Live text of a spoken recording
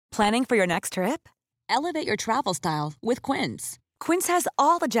Planning for your next trip? Elevate your travel style with Quince. Quince has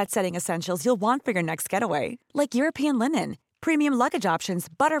all the jet-setting essentials you'll want for your next getaway, like European linen, premium luggage options,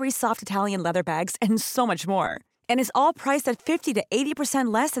 buttery soft Italian leather bags, and so much more. And is all priced at 50 to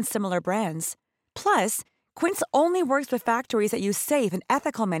 80% less than similar brands. Plus, Quince only works with factories that use safe and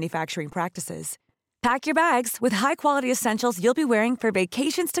ethical manufacturing practices. Pack your bags with high-quality essentials you'll be wearing for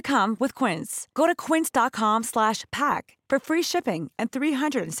vacations to come with Quince. Go to quince.com/pack for free shipping and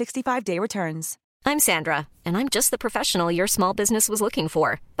 365-day returns. I'm Sandra, and I'm just the professional your small business was looking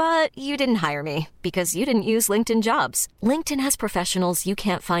for. But you didn't hire me because you didn't use LinkedIn Jobs. LinkedIn has professionals you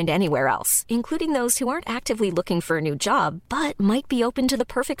can't find anywhere else, including those who aren't actively looking for a new job, but might be open to the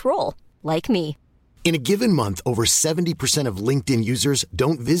perfect role, like me. In a given month, over 70% of LinkedIn users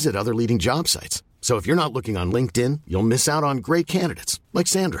don't visit other leading job sites. So if you're not looking on LinkedIn, you'll miss out on great candidates like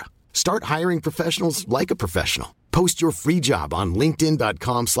Sandra. Start hiring professionals like a professional. Post your free job on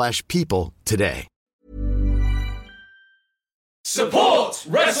linkedin.com/people today. Support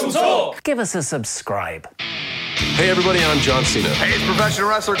Wrestle Talk! Give us a subscribe. Hey everybody, I'm John Cena. Hey, it's professional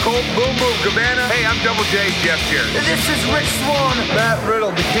wrestler Colt Boom Boom Cabana. Hey, I'm Double J, Jeff Jarrett. This is Rich Swann. Matt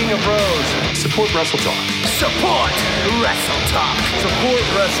Riddle, the King of Bros. Support Wrestle Talk. Support Wrestle Talk. Support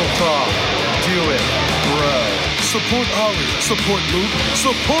Wrestle Talk. Do it, bro. Support Ollie. Support Luke.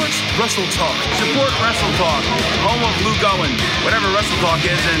 Support Wrestle Talk. Support Wrestle Talk. Home of Luke Owen. Whatever Wrestle Talk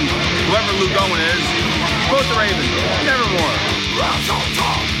is and whoever Luke Owen is. Quote the Raven. Nevermore. Wrestle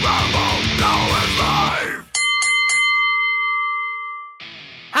Talk. Rambo. Now is live.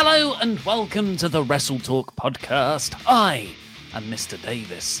 Hello and welcome to the Wrestle Talk podcast. I am Mr.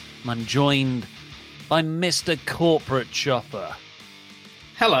 Davis and I'm joined by Mr. Corporate Chopper.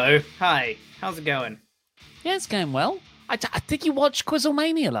 Hello. Hi. How's it going? Yeah, it's going well. Did you watch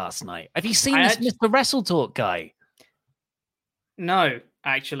Quizzlemania last night? Have you seen this Mr. Wrestle Talk guy? No,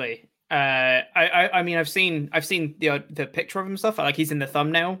 actually. I mean, I've seen the picture of him and stuff. Like he's in the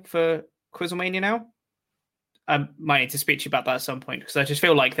thumbnail for Quizzlemania now. I might need to speak to you about that at some point because I just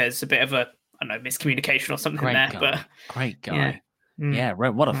feel like there's a bit of a miscommunication or something there. Guy. But great guy. Yeah,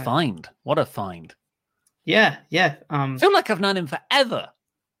 right. What a find. What a find. Yeah. I feel like I've known him forever.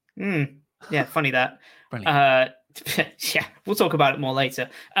 Yeah, funny that. Brilliant. Yeah, we'll talk about it more later.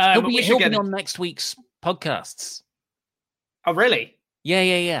 He'll be on next week's podcasts. Oh, really?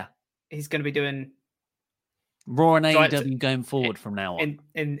 Yeah. He's going to be doing Raw and AEW going forward from now on.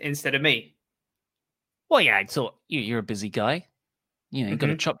 Instead of me. Well, yeah, I thought you're a busy guy. You know, you've got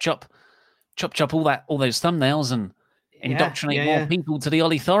to chop all those thumbnails and indoctrinate more people to the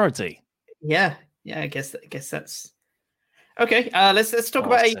authority. Yeah. I guess that's okay. Let's talk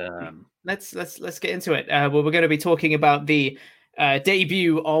about let's get into it. Well, we're going to be talking about the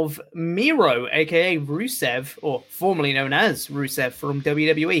debut of Miro, aka Rusev, or formerly known as Rusev from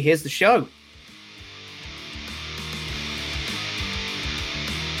WWE. Here's the show.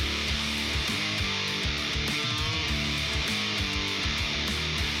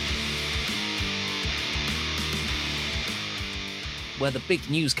 Where the big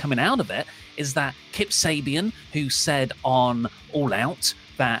news coming out of it is that Kip Sabian, who said on All Out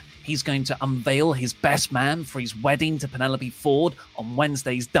that he's going to unveil his best man for his wedding to Penelope Ford on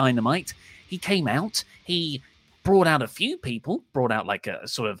Wednesday's Dynamite, he came out, he brought out a few people, brought out like a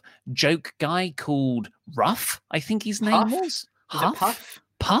sort of joke guy called Ruff, I think his name was.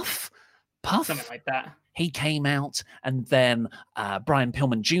 Puff? Something like that. He came out, and then Brian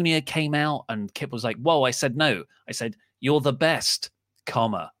Pillman Jr. came out, and Kip was like, whoa, I said no. I said, you're the best,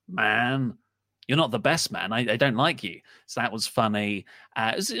 man. You're not the best, man. I don't like you. So that was funny.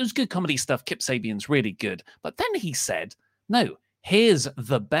 It was good comedy stuff. Kip Sabian's really good. But then he said, no, here's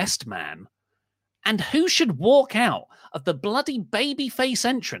the best man. And who should walk out of the bloody babyface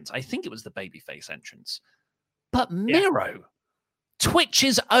entrance? I think it was the babyface entrance. But Miro.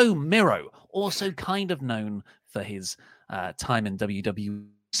 Twitch's own Miro. Also kind of known for his time in WWE.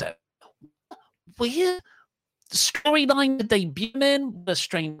 So weird storyline to debut in a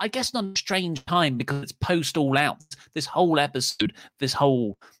strange, I guess not a strange time because it's post All Out. This whole episode, this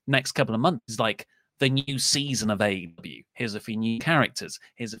whole next couple of months is like the new season of AEW. Here's a few new characters.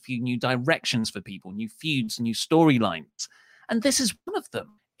 Here's a few new directions for people, new feuds, new storylines. And this is one of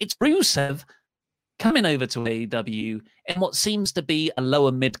them. It's Rusev coming over to AEW in what seems to be a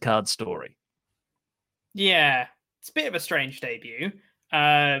lower mid-card story. Yeah, it's a bit of a strange debut.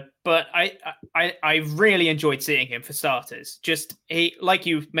 But I really enjoyed seeing him for starters. Just he, like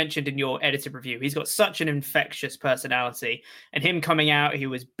you mentioned in your edited review, he's got such an infectious personality, and him coming out, he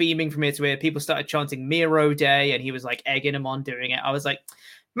was beaming from ear to ear. People started chanting Miro Day, and he was like egging him on doing it. I was like,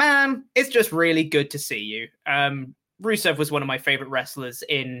 man, it's just really good to see you. Rusev was one of my favorite wrestlers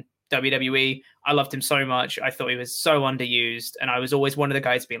in WWE. I loved him so much. I thought he was so underused, and I was always one of the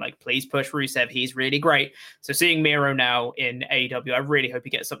guys being like, please push Rusev. He's really great. So seeing Miro now in AEW, I really hope he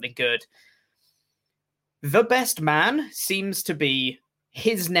gets something good. The Best Man seems to be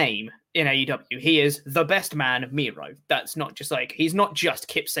his name in AEW. He is the Best Man Miro. That's not just like, he's not just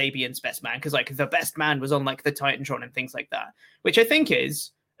Kip Sabian's best man, because like the Best Man was on like the Titantron and things like that, which I think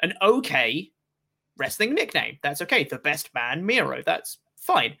is an okay wrestling nickname. That's okay. The Best Man Miro. That's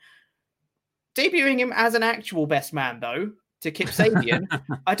fine. Debuting him as an actual best man, though, to Kip Sabian,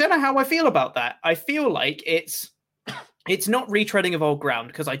 I don't know how I feel about that. I feel like it's not retreading of old ground,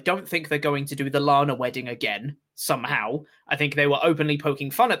 because I don't think they're going to do the Lana wedding again somehow. I think they were openly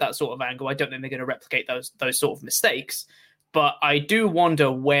poking fun at that sort of angle. I don't think they're going to replicate those sort of mistakes. But I do wonder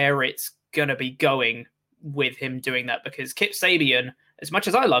where it's going to be going with him doing that, because Kip Sabian, as much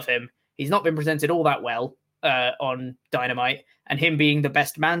as I love him, he's not been presented all that well on Dynamite, and him being the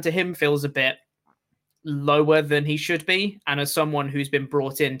best man to him feels a bit lower than he should be. And as someone who's been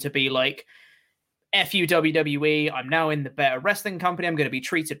brought in to be like, F you WWE, I'm now in the better wrestling company, I'm going to be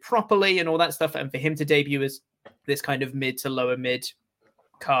treated properly and all that stuff, and for him to debut as this kind of mid to lower mid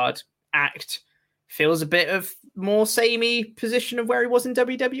card act feels a bit of more samey position of where he was in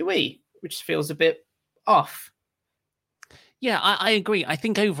WWE, which feels a bit off. Yeah, I agree. I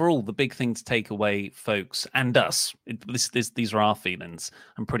think overall, the big thing to take away, folks, and us, these are our feelings.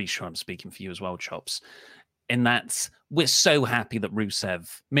 I'm pretty sure I'm speaking for you as well, Chops, in that we're so happy that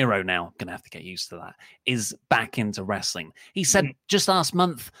Rusev, Miro now, going to have to get used to that, is back into wrestling. He said just last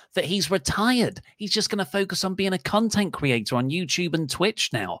month that he's retired. He's just going to focus on being a content creator on YouTube and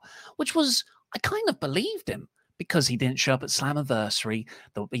Twitch now, which was, I kind of believed him, because he didn't show up at Slammiversary,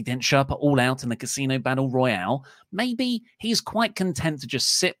 he didn't show up at All Out in the Casino Battle Royale. Maybe he's quite content to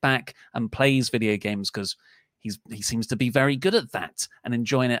just sit back and play his video games, because he seems to be very good at that and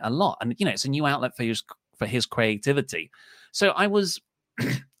enjoying it a lot. And, you know, it's a new outlet for his creativity. So I'm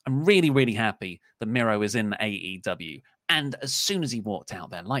really, really happy that Miro is in AEW. And as soon as he walked out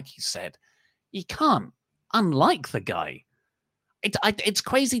there, like you said, you can't unlike the guy. It's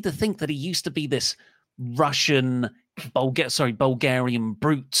crazy to think that he used to be this Russian, Bulgarian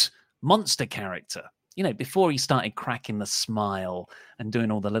brute monster character. You know, before he started cracking the smile and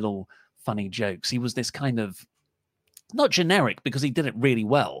doing all the little funny jokes, he was this kind of, not generic because he did it really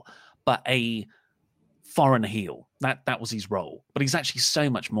well, but a foreign heel. That was his role. But he's actually so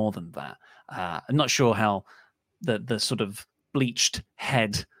much more than that. I'm not sure how the sort of bleached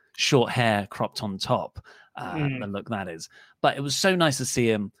head, short hair cropped on top, the look that is. But it was so nice to see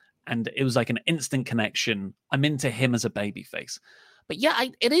him. And it was like an instant connection. I'm into him as a babyface. But yeah,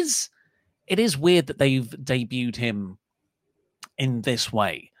 it is weird that they've debuted him in this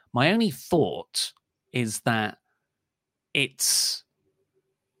way. My only thought is that it's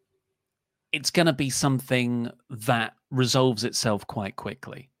going to be something that resolves itself quite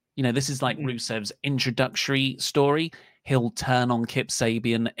quickly. You know, this is like Rusev's introductory story. He'll turn on Kip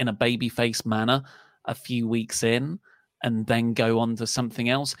Sabian in a babyface manner a few weeks in, and then go on to something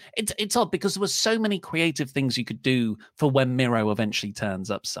else. It's odd because there were so many creative things you could do for when Miro eventually turns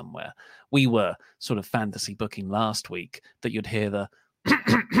up somewhere. We were sort of fantasy booking last week that you'd hear the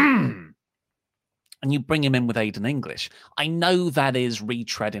and you bring him in with Aiden English. I know that is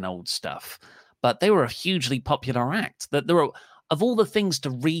retreading old stuff, but they were a hugely popular act. That there were, of all the things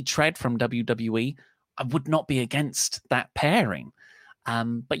to retread from WWE, I would not be against that pairing.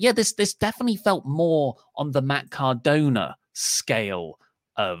 But yeah, this definitely felt more on the Matt Cardona scale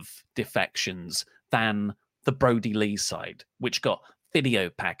of defections than the Brody Lee side, which got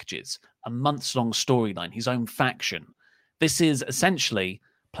video packages, a months-long storyline, his own faction. This is essentially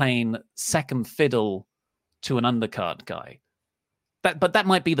playing second fiddle to an undercard guy. But that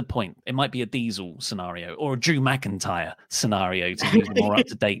might be the point. It might be a Diesel scenario or a Drew McIntyre scenario, to use a more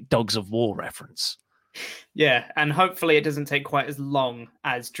up-to-date Dogs of War reference. Yeah, and hopefully it doesn't take quite as long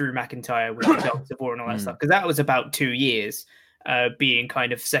as Drew McIntyre with Dogs of War and all that stuff, because that was about 2 years being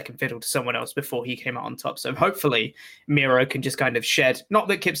kind of second fiddle to someone else before he came out on top. So hopefully Miro can just kind of shed, not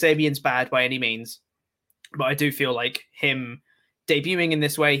that Kip Sabian's bad by any means, but I do feel like him debuting in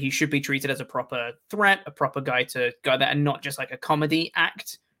this way, he should be treated as a proper threat, a proper guy to go there, and not just like a comedy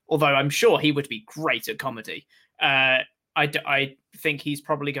act, although I'm sure he would be great at comedy. I think he's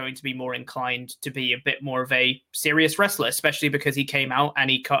probably going to be more inclined to be a bit more of a serious wrestler, especially because he came out and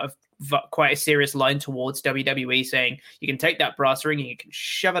he cut quite a serious line towards WWE saying, you can take that brass ring and you can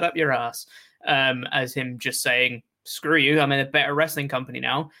shove it up your ass, as him just saying, screw you, I'm in a better wrestling company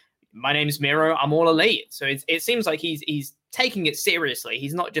now. My name's Miro, I'm all elite. So it seems like he's taking it seriously.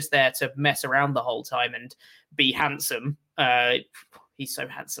 He's not just there to mess around the whole time and be handsome. He's so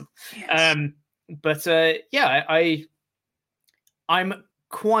handsome. Yes. I'm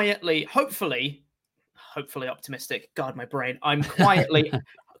quietly, hopefully optimistic. God, my brain. I'm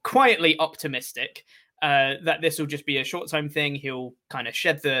quietly optimistic that this will just be a short-time thing. He'll kind of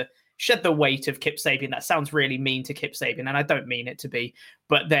shed the weight of Kip Sabian. That sounds really mean to Kip Sabian, and I don't mean it to be.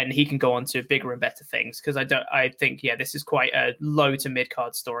 But then he can go on to bigger and better things, because I think this is quite a low to mid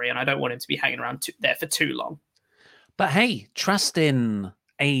card story, and I don't want him to be hanging around there for too long. But hey, trust in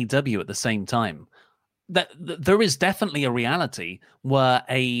AEW at the same time. That there is definitely a reality where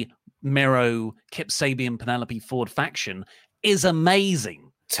a Miro, Kip Sabian, Penelope Ford faction is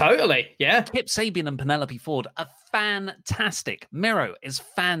amazing. Totally, yeah. Kip Sabian and Penelope Ford are fantastic. Miro is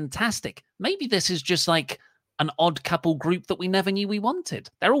fantastic. Maybe this is just like an odd couple group that we never knew we wanted.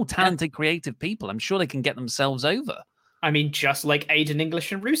 They're all talented, creative people. I'm sure they can get themselves over. I mean, just like Aiden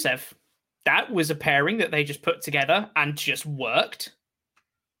English and Rusev. That was a pairing that they just put together and just worked.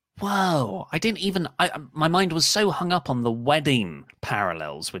 Whoa, my mind was so hung up on the wedding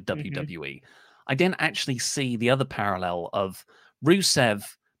parallels with WWE. I didn't actually see the other parallel of Rusev,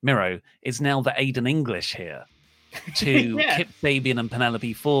 Miro, is now the Aiden English here to Kip Sabian and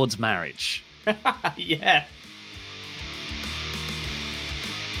Penelope Ford's marriage. Yeah.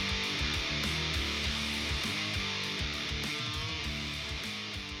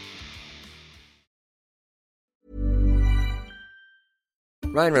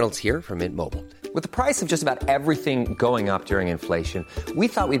 Ryan Reynolds here from Mint Mobile. With the price of just about everything going up during inflation, we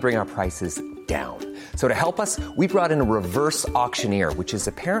thought we'd bring our prices down. So to help us, we brought in a reverse auctioneer, which is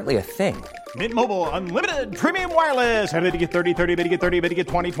apparently a thing. Mint Mobile Unlimited Premium Wireless. How to get 30, 30, bit to get 30, bit to get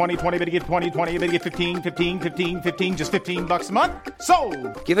 20, 20, 20, bit to get 20, 20, bit to get 15, 15, 15, 15, just $15 a month?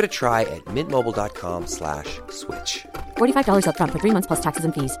 Sold! Give it a try at mintmobile.com/switch. $45 up front for 3 months plus taxes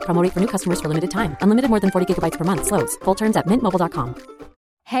and fees. Promo rate for new customers for limited time. Unlimited more than 40 gigabytes per month. Slows full terms at mintmobile.com.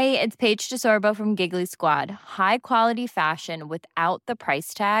 Hey, it's Paige DeSorbo from Giggly Squad. High quality fashion without the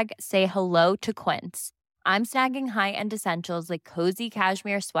price tag. Say hello to Quince. I'm snagging high-end essentials like cozy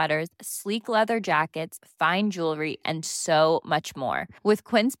cashmere sweaters, sleek leather jackets, fine jewelry, and so much more. With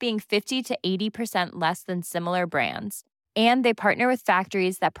Quince being 50 to 80% less than similar brands. And they partner with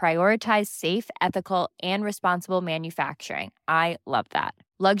factories that prioritize safe, ethical, and responsible manufacturing. I love that.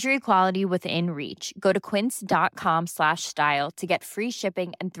 Luxury quality within reach. Go to quince.com/style to get free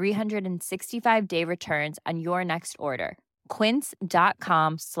shipping and 365-day returns on your next order.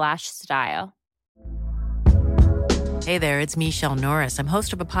 Quince.com/style. Hey there, it's Michelle Norris. I'm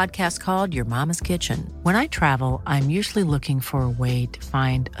host of a podcast called Your Mama's Kitchen. When I travel, I'm usually looking for a way to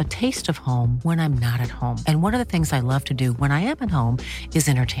find a taste of home when I'm not at home. And one of the things I love to do when I am at home is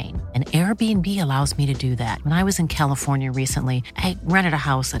entertain. And Airbnb allows me to do that. When I was in California recently, I rented a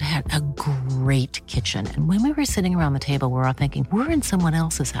house that had a great kitchen. And when we were sitting around the table, we were all thinking, we're in someone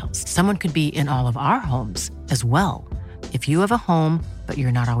else's house. Someone could be in all of our homes as well. If you have a home, but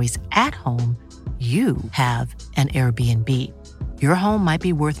you're not always at home, you have an Airbnb. Your home might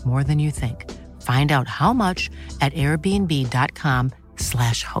be worth more than you think. Find out how much at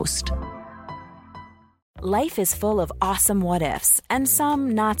airbnb.com/host. Life is full of awesome what-ifs, and some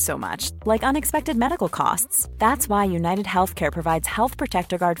not so much, like unexpected medical costs. That's why United Healthcare provides Health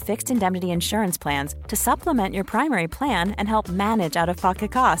Protector Guard fixed indemnity insurance plans to supplement your primary plan and help manage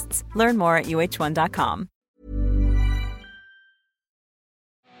out-of-pocket costs. Learn more at uh1.com.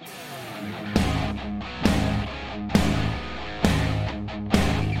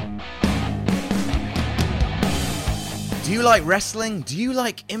 Do you like wrestling? Do you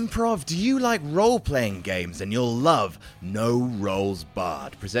like improv? Do you like role-playing games? Then you'll love No Rolls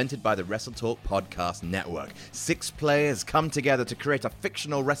Barred, presented by the Wrestle Talk Podcast Network. 6 players come together to create a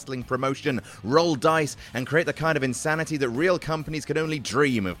fictional wrestling promotion, roll dice, and create the kind of insanity that real companies can only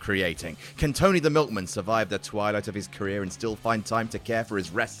dream of creating. Can Tony the Milkman survive the twilight of his career and still find time to care for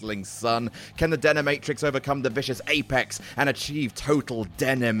his wrestling son? Can the Denimatrix overcome the vicious Apex and achieve total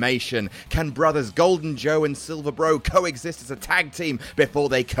denimation? Can brothers Golden Joe and Silver Bro coexist as a tag team before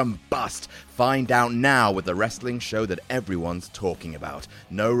they combust? Find out now with the wrestling show that everyone's talking about.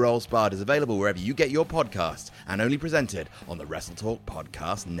 No Rolls Barred is available wherever you get your podcasts and only presented on the Wrestle Talk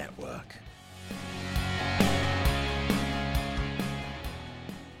Podcast Network.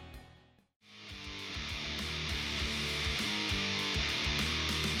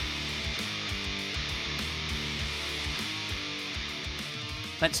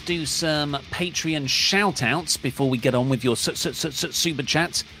 Let's do some Patreon shout-outs before we get on with your super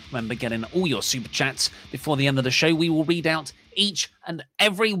chats. Remember, get in all your super chats before the end of the show. We will read out each and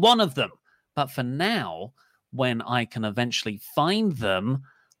every one of them. But for now, when I can eventually find them,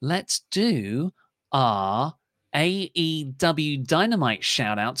 let's do our AEW Dynamite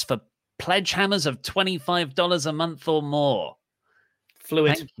shout-outs for pledge hammers of $25 a month or more.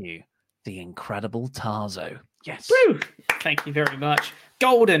 Fluid. Thank you, the incredible Tarzo. Yes. Woo! Thank you very much.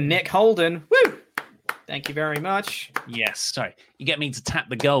 Golden Nick Holden. Woo! Thank you very much. Yes, sorry. You get me to tap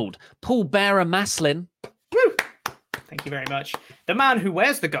the gold. Paul Bearer Maslin. Woo! Thank you very much. The man who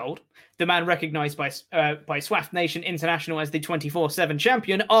wears the gold, the man recognized by SWAF Nation International as the 24/7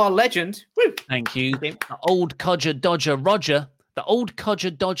 champion, our legend. Woo! Thank you. The old codger dodger Roger. The old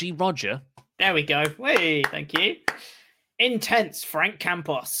codger dodgy Roger. There we go. Whey, thank you. Intense Frank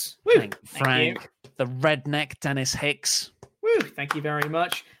Campos. Woo! Thank Frank. The redneck Dennis Hicks. Woo! Thank you very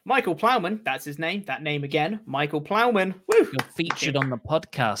much. Michael Plowman, that's his name. That name again. Michael Plowman. Woo! You're featured on the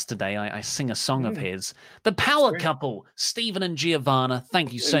podcast today. I sing a song of his. The power couple, Stephen and Giovanna.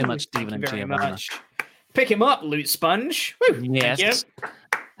 Thank you so much, Stephen and Giovanna. Much. Pick him up, Loot Sponge. Woo! Yes.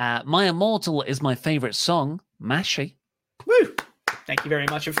 My Immortal is my favorite song, Mashy. Woo! Thank you very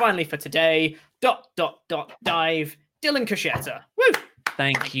much. And finally for today, Dive, Dylan Cachetta. Woo!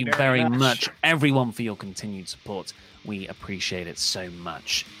 Thank you very much, everyone, for your continued support. We appreciate it so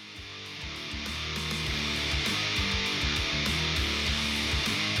much.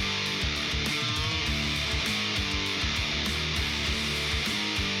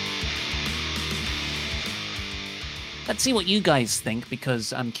 Let's see what you guys think,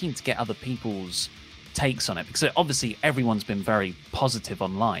 because I'm keen to get other people's takes on it, because obviously everyone's been very positive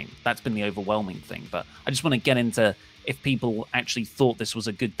online. That's been the overwhelming thing, but I just want to get into if people actually thought this was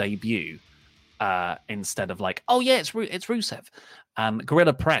a good debut, instead of like, oh yeah, it's Rusev.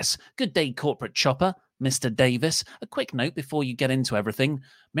 Gorilla Press, good day, Corporate Chopper, Mr. Davis. A quick note before you get into everything: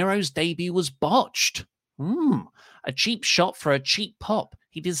 Miro's debut was botched. A cheap shot for a cheap pop.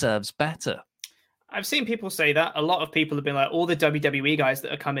 He deserves better. I've seen people say that. A lot of people have been like, all the WWE guys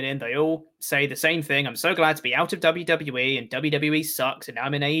that are coming in, they all say the same thing. I'm so glad to be out of WWE, and WWE sucks, and now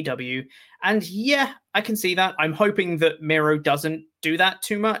I'm in AEW. And yeah, I can see that. I'm hoping that Miro doesn't do that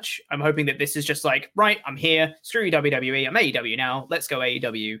too much. I'm hoping that this is just like, right, I'm here, screw WWE, I'm AEW now, let's go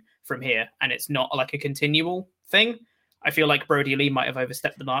AEW from here. And it's not like a continual thing. I feel like Brody Lee might have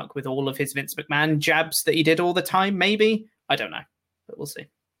overstepped the mark with all of his Vince McMahon jabs that he did all the time, maybe. I don't know, but we'll see.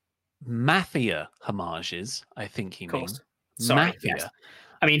 Mafia homages, I think you mean. Sorry, Mafia. yes.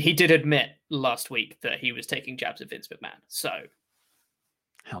 I mean, he did admit last week that he was taking jabs at Vince McMahon. So,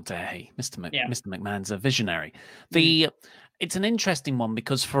 how dare he? Mr. McMahon's a visionary. It's an interesting one,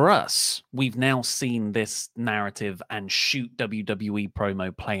 because for us, we've now seen this narrative and shoot WWE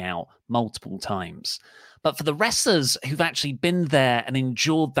promo play out multiple times. But for the wrestlers who've actually been there and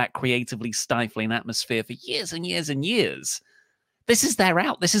endured that creatively stifling atmosphere for years and years and years, this is their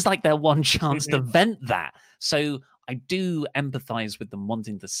out. This is like their one chance to vent that. So I do empathize with them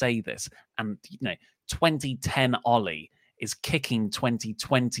wanting to say this. And, 2010 Ollie is kicking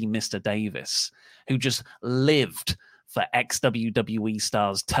 2020 Mr. Davis, who just lived for ex-WWE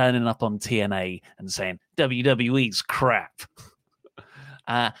stars turning up on TNA and saying, WWE's crap.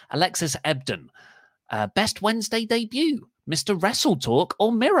 Alexis Ebden, best Wednesday debut, Mr. Wrestle Talk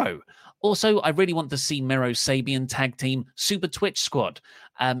or Miro? Also, I really want to see Miro Sabian tag team Super Twitch Squad.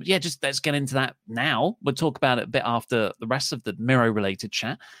 Just let's get into that now. We'll talk about it a bit after the rest of the Miro-related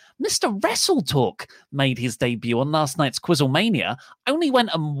chat. Mr. Wrestle Talk made his debut on last night's Quizzlemania. Only went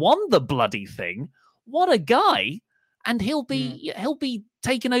and won the bloody thing. What a guy! And he'll be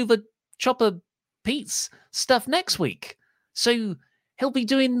taking over Chopper Pete's stuff next week. So he'll be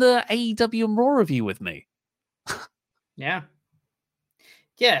doing the AEW and Raw review with me. Yeah.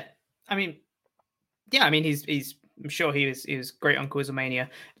 I mean, he's. I'm sure he was great on Quizzlemania.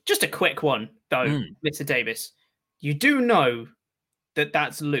 Just a quick one though, Mr. Davis. You do know that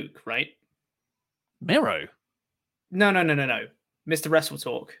that's Luke, right? Miro. No. Mr. Wrestle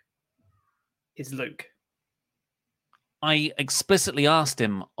Talk is Luke. I explicitly asked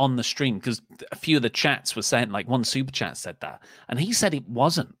him on the stream, because a few of the chats were saying, like one super chat said that, and he said it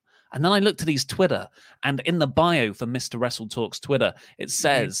wasn't. And then I looked at his Twitter, and in the bio for Mr. Wrestle Talk's Twitter, it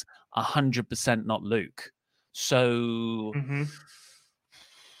says 100% not Luke. So,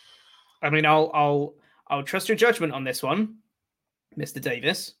 I mean, I'll trust your judgment on this one, Mr.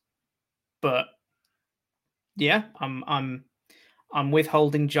 Davis. But yeah, I'm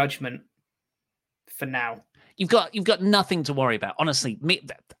withholding judgment for now. You've got nothing to worry about. Honestly,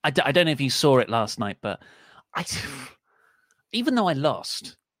 I don't know if you saw it last night, but even though I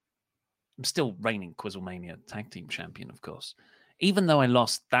lost, I'm still reigning Quizzlemania Tag Team Champion, of course. Even though I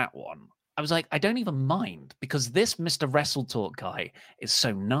lost that one, I was like, I don't even mind, because this Mr. Wrestle Talk guy is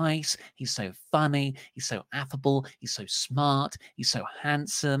so nice. He's so funny. He's so affable. He's so smart. He's so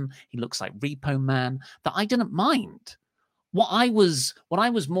handsome. He looks like Repo Man, that I didn't mind. What I was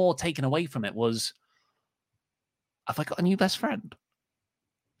more taken away from it was, have I got a new best friend?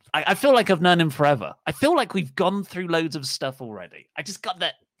 I feel like I've known him forever. I feel like we've gone through loads of stuff already. I just got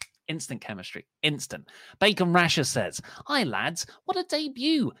that instant chemistry. Instant. Bacon Rasher says, "Hi, lads. What a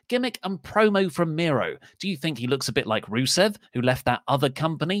debut, gimmick and promo from Miro. Do you think he looks a bit like Rusev, who left that other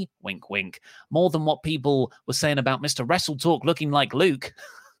company? Wink, wink. More than what people were saying about Mr. Wrestle Talk looking like Luke."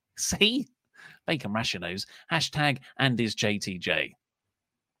 See? Bacon Rasher knows. Hashtag and is JTJ.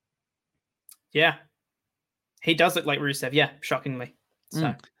 Yeah. He does look like Rusev, yeah, shockingly.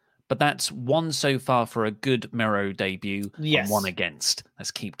 So. But that's one so far for a good Miro debut, yes. And one against.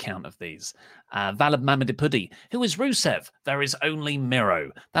 Let's keep count of these. Valid Mamadipudi. Who is Rusev? There is only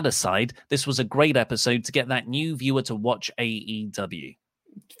Miro. That aside, this was a great episode to get that new viewer to watch AEW.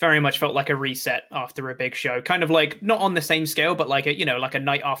 Very much felt like a reset after a big show. Kind of like, not on the same scale, but like a, like a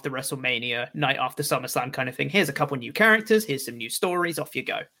night after WrestleMania, night after SummerSlam kind of thing. Here's a couple new characters, here's some new stories, off you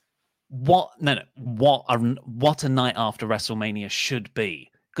go. What a night after WrestleMania should be.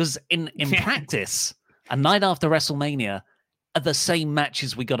 Because in practice, a night after WrestleMania are the same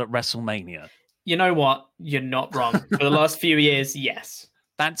matches we got at WrestleMania. You know what? You're not wrong. For the last few years, yes.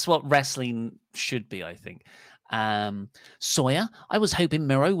 That's what wrestling should be, I think. Sawyer, I was hoping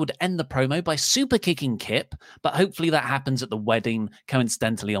Miro would end the promo by super kicking Kip, but hopefully that happens at the wedding,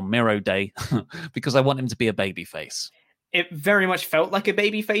 coincidentally on Miro Day, because I want him to be a babyface. It very much felt like a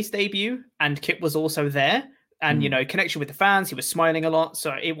babyface debut, and Kip was also there. And, connection with the fans, he was smiling a lot.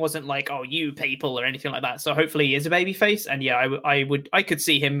 So it wasn't like, oh, you people or anything like that. So hopefully he is a babyface. And yeah, I could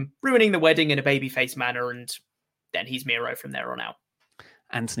see him ruining the wedding in a babyface manner. And then he's Miro from there on out.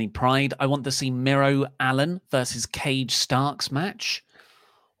 Anthony Pride, I want to see Miro Allen versus Cage Starks match.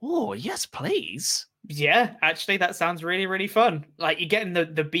 Oh, yes, please. Yeah, actually, that sounds really, really fun. Like, you're getting the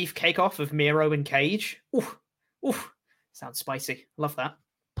beefcake off of Miro and Cage. Oof. Sounds spicy. Love that.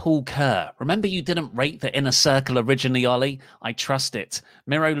 Paul Kerr, remember you didn't rate the Inner Circle originally, Ollie? I trust it.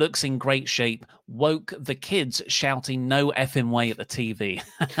 Miro looks in great shape. Woke the kids shouting no effing way at the TV.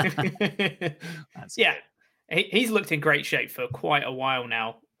 Yeah, he's looked in great shape for quite a while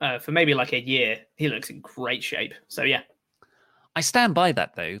now. For maybe like a year, he looks in great shape. So yeah. I stand by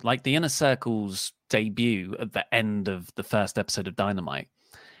that though. Like the Inner Circle's debut at the end of the first episode of Dynamite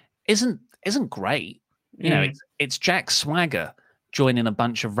isn't great. It's Jack Swagger joining a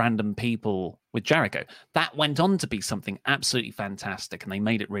bunch of random people with Jericho. That went on to be something absolutely fantastic, and they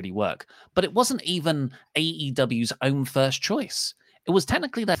made it really work. But it wasn't even AEW's own first choice. It was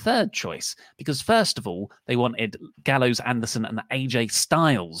technically their third choice, because first of all, they wanted Gallows, Anderson, and AJ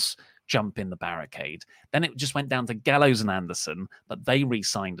Styles jump in the barricade. Then it just went down to Gallows and Anderson, but they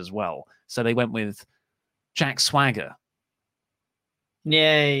re-signed as well. So they went with Jack Swagger.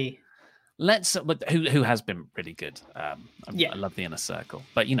 Yay. Who has been really good. I love the Inner Circle.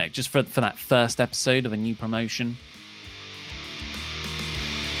 But, just for that first episode of a new promotion.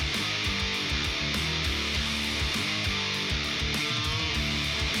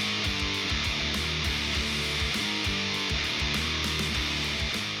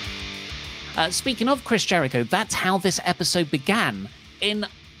 Speaking of Chris Jericho, that's how this episode began, in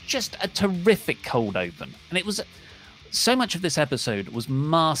just a terrific cold open. And it was... So much of this episode was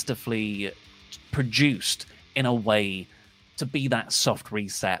masterfully produced in a way to be that soft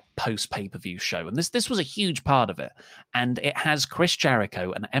reset post-pay-per-view show. And this was a huge part of it. And it has Chris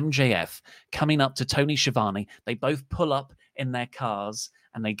Jericho and MJF coming up to Tony Schiavone. They both pull up in their cars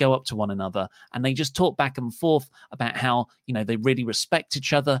and they go up to one another and they just talk back and forth about how, they really respect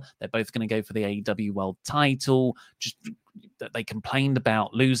each other. They're both going to go for the AEW World title. Just that they complained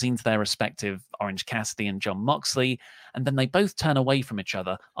about losing to their respective Orange Cassidy and Jon Moxley. And then they both turn away from each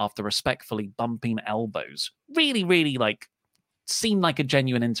other after respectfully bumping elbows. Really, really seemed like a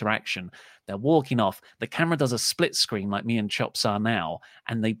genuine interaction. They're walking off. The camera does a split screen like me and Chops are now.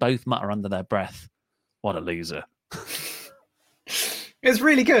 And they both mutter under their breath, "What a loser." It's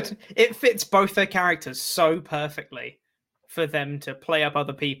really good. It fits both their characters so perfectly for them to play up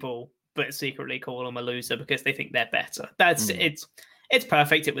other people, but secretly call them a loser because they think they're better. It's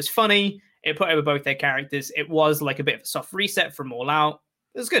perfect. It was funny. It put over both their characters. It was like a bit of a soft reset from All Out.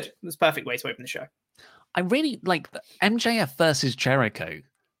 It was good. It was a perfect way to open the show. I really like MJF versus Jericho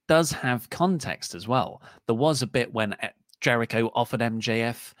does have context as well. There was a bit when Jericho offered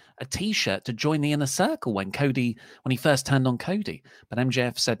MJF a t-shirt to join the Inner Circle when he first turned on Cody, but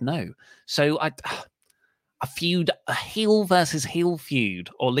MJF said no. So a feud, a heel versus heel feud,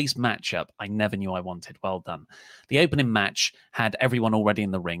 or at least matchup I never knew I wanted. Well done. The opening match had everyone already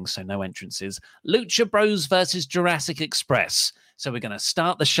in the ring, so no entrances. Lucha Bros versus Jurassic Express. So we're going to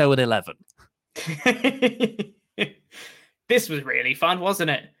start the show at 11. This was really fun, wasn't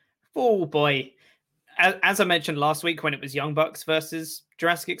it? Oh, boy. As I mentioned last week when it was Young Bucks versus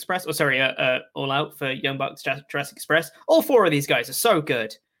Jurassic Express, All Out for Young Bucks, Jurassic Express, all four of these guys are so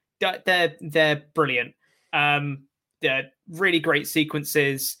good. They're brilliant. They're really great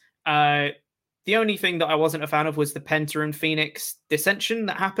sequences. The only thing that I wasn't a fan of was the Penta and Phoenix dissension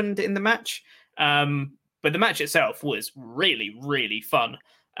that happened in the match. But the match itself was really, really fun.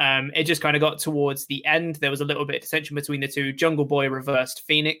 It just kind of got towards the end. There was a little bit of dissension between the two. Jungle Boy reversed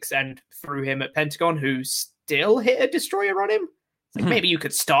Phoenix and threw him at Pentagon, who still hit a destroyer on him. It's like, maybe you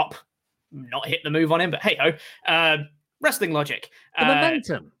could stop, not hit the move on him, but hey-ho. Wrestling logic. The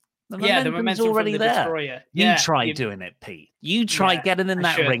momentum. The momentum's already there. Destroyer. You try doing it, Pete. You try getting in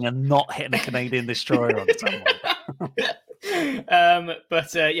that ring and not hitting a Canadian destroyer on someone.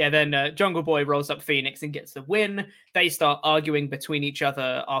 Then Jungle Boy rolls up Phoenix and gets the win. They start arguing between each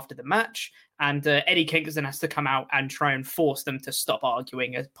other after the match, and Eddie Kingston has to come out and try and force them to stop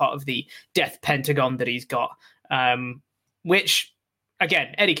arguing as part of the Death Pentagon that he's got. Which,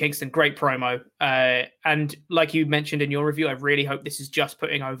 again, Eddie Kingston, great promo. And like you mentioned in your review, I really hope this is just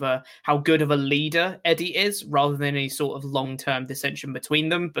putting over how good of a leader Eddie is, rather than any sort of long-term dissension between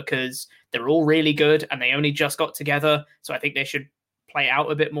them, because they're all really good and they only just got together. So I think they should play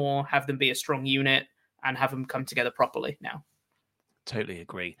out a bit more, have them be a strong unit, and have them come together properly now. Totally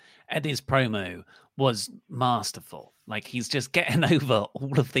agree. Eddie's promo was masterful. Like, he's just getting over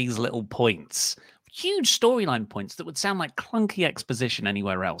all of these little points. Huge storyline points that would sound like clunky exposition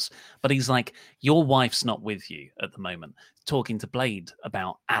anywhere else. But he's like, your wife's not with you at the moment. Talking to Blade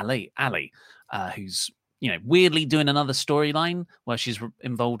about Ali, who's, weirdly doing another storyline where she's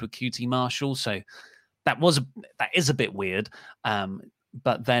involved with QT Marshall. So that is a bit weird.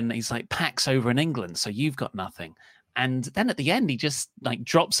 But then he's like, Pac's over in England, so you've got nothing. And then at the end, he just like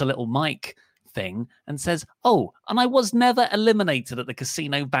drops a little mic thing and says, oh, and I was never eliminated at the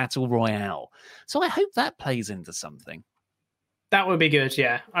Casino Battle Royale. So I hope that plays into something. That would be good,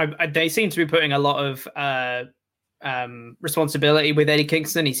 yeah. They seem to be putting a lot of responsibility with Eddie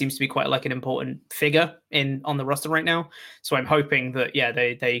Kingston. He seems to be quite like an important figure on the roster right now. So I'm hoping that,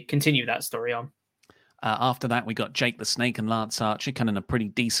 they continue that story on. After that, we got Jake the Snake and Lance Archer kind of a pretty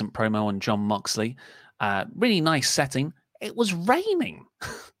decent promo on Jon Moxley. Really nice setting. It was raining.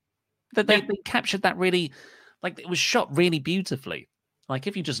 They captured that really, like, it was shot really beautifully. Like,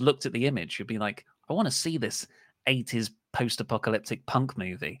 if you just looked at the image, you'd be like, I want to see this 80s post-apocalyptic punk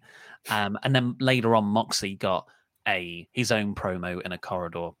movie. And then later on, Moxley got his own promo in a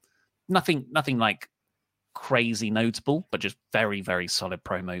corridor. Nothing like crazy notable, but just very, very solid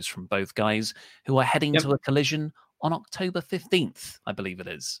promos from both guys who are heading to a collision on October 15th, I believe it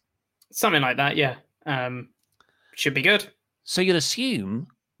is. Something like that, yeah. Should be good. So you'd assume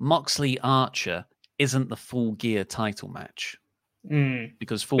Moxley Archer isn't the Full Gear title match.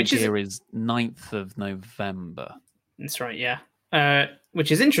 Because Full Gear is 9th of November. That's right, yeah.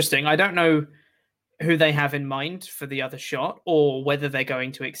 Which is interesting. I don't know who they have in mind for the other shot, or whether they're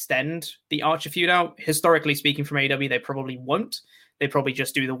going to extend the Archer feud out. Historically speaking, from AEW, they probably won't. They probably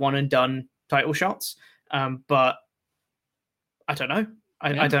just do the one and done title shots. But I don't know.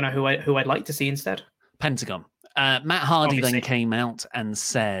 I don't know who I'd like to see instead. Pentagon. Matt Hardy then came out and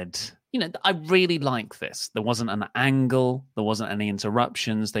said, I really like this. There wasn't an angle. There wasn't any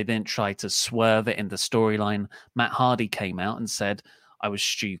interruptions. They didn't try to swerve it in the storyline. Matt Hardy came out and said, I was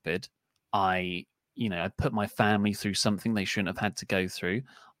stupid. I put my family through something they shouldn't have had to go through.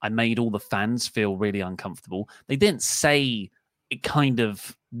 I made all the fans feel really uncomfortable. They didn't say it kind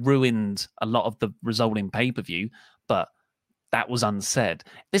of ruined a lot of the resulting pay-per-view, but that was unsaid.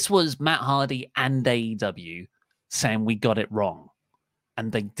 This was Matt Hardy and AEW saying we got it wrong,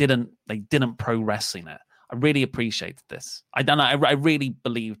 and they didn't pro wrestling it. I really appreciated this. I don't know. I really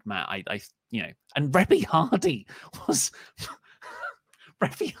believed Matt. And Reby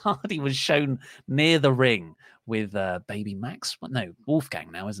Hardy was shown near the ring with Baby Max. No, Wolfgang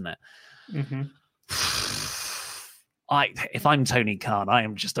now, isn't it? Mm-hmm. If I'm Tony Khan, I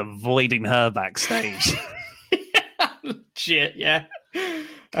am just avoiding her backstage. Shit, yeah.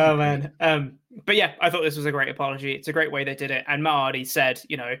 Oh man. But yeah, I thought this was a great apology. It's a great way they did it. And Matt Hardy said,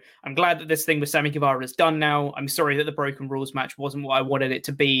 I'm glad that this thing with Sammy Guevara is done now. I'm sorry that the Broken Rules match wasn't what I wanted it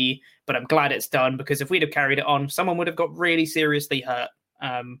to be, but I'm glad it's done, because if we'd have carried it on, someone would have got really seriously hurt.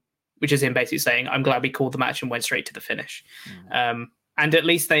 Which is him basically saying, I'm glad we called the match and went straight to the finish. And at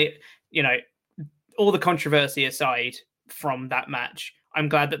least they, all the controversy aside from that match, I'm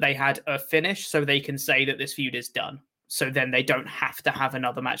glad that they had a finish so they can say that this feud is done. So then they don't have to have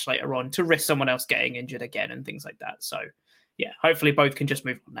another match later on to risk someone else getting injured again and things like that. So yeah, hopefully both can just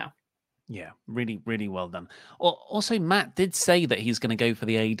move on now. Yeah, really, really well done. Also, Matt did say that he's going to go for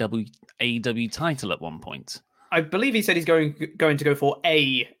the AEW title at one point. I believe he said he's going to go for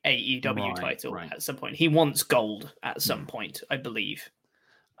a AEW title at some point. He wants gold at some point, I believe.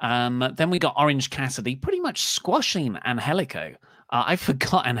 Then we got Orange Cassidy pretty much squashing Angelico. I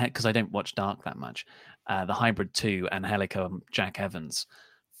forgot because I don't watch Dark that much. The Hybrid 2, Angelico and Jack Evans.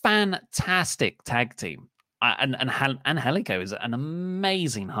 Fantastic tag team. And Angelico is an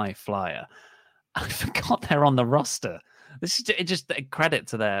amazing high flyer. I forgot they're on the roster. This is just a credit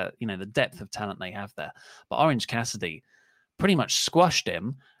to their, the depth of talent they have there. But Orange Cassidy pretty much squashed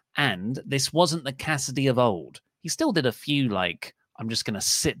him, and this wasn't the Cassidy of old. He still did a few I'm just going to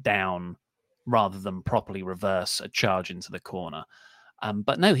sit down rather than properly reverse a charge into the corner.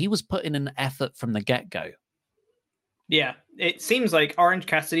 But no, he was putting an effort from the get-go. Yeah, it seems like Orange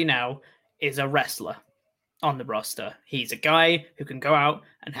Cassidy now is a wrestler on the roster. He's a guy who can go out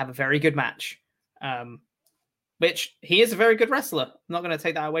and have a very good match, which he is a very good wrestler. I'm not going to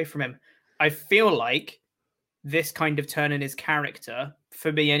take that away from him. I feel like this kind of turn in his character,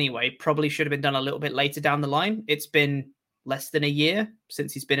 for me anyway, probably should have been done a little bit later down the line. It's been less than a year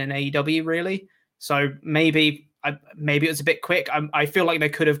since he's been in AEW, really. So maybe it was a bit quick. I feel like they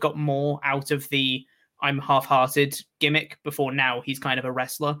could have got more out of the I'm half-hearted gimmick before now he's kind of a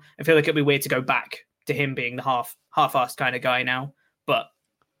wrestler. I feel like it'd be weird to go back to him being the half-assed kind of guy now. But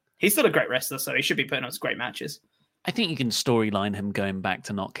he's still a great wrestler, so he should be putting on some great matches. I think you can storyline him going back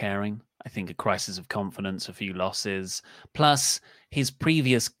to not caring. I think a crisis of confidence, a few losses. Plus, his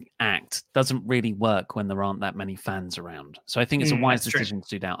previous act doesn't really work when there aren't that many fans around. So I think it's a wise decision to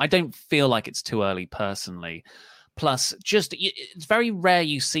do that. I don't feel like it's too early personally. Plus, it's very rare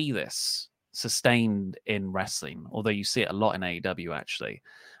you see this sustained in wrestling, although you see it a lot in AEW, actually.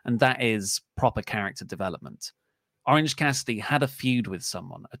 And that is proper character development. Orange Cassidy had a feud with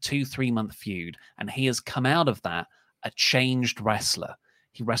someone, a 2-3 month feud, and he has come out of that a changed wrestler.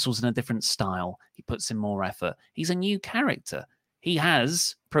 He wrestles in a different style. He puts in more effort. He's a new character. He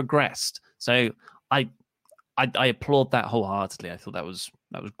has progressed. So I applaud that wholeheartedly. I thought that was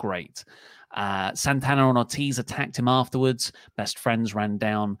great. Santana and Ortiz attacked him afterwards. Best friends ran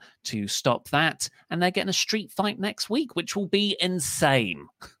down to stop that, and they're getting a street fight next week, which will be insane.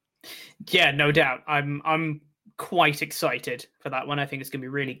 Yeah, no doubt. I'm quite excited for that one. I think it's going to be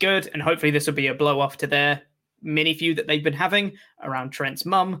really good, and hopefully this will be a blow off to their mini feud that they've been having around Trent's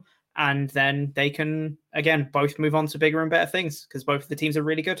mum, and then they can again both move on to bigger and better things because both of the teams are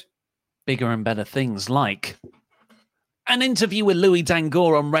really good. Bigger and better things like an interview with Louis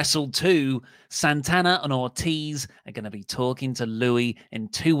Dangoor on Wrestle 2. Santana and Ortiz are going to be talking to Louis in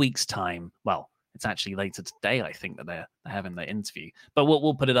 2 weeks' time. Well, it's actually later today, I think, that they're having their interview. But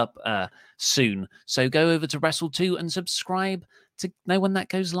we'll put it up soon. So go over to Wrestle 2 and subscribe to know when that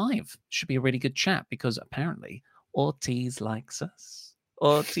goes live. Should be a really good chat because apparently Ortiz likes us.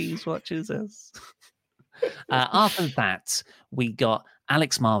 Ortiz watches us. After that, we got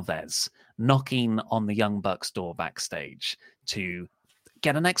Alex Marvez knocking on the Young Bucks door backstage to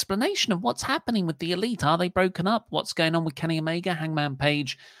get an explanation of what's happening with the Elite. Are they broken up? What's going on with Kenny Omega, Hangman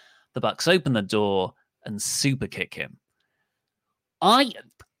Page? The Bucks open the door and super kick him.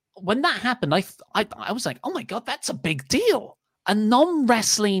 When that happened, I was like, oh my God, that's a big deal. A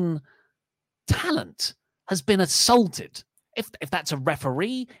non-wrestling talent has been assaulted. If that's a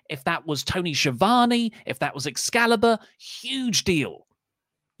referee, if that was Tony Schiavone, if that was Excalibur, huge deal.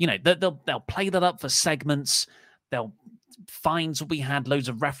 They'll play that up for segments. Fines will be had. Loads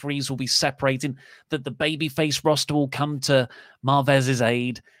of referees will be separating. That the babyface roster will come to Marvez's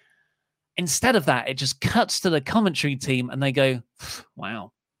aid. Instead of that, it just cuts to the commentary team and they go,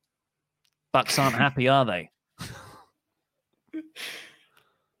 wow, Bucks aren't happy, are they?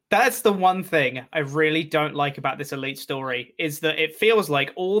 That's the one thing I really don't like about this Elite story is that it feels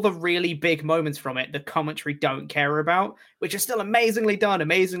like all the really big moments from it, the commentary don't care about, which are still amazingly done,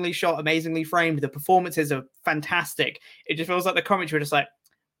 amazingly shot, amazingly framed. The performances are fantastic. It just feels like the commentary are just like,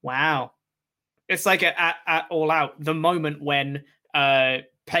 wow. It's like at All Out, the moment when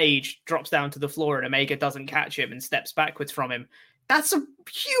Page drops down to the floor and Omega doesn't catch him and steps backwards from him. That's a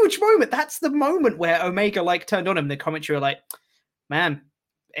huge moment. That's the moment where Omega turned on him. The commentary are like, man,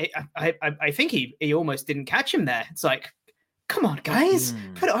 I think he almost didn't catch him there. It's like, come on, guys,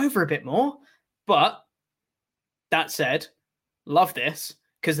 put it over a bit more. But that said, love this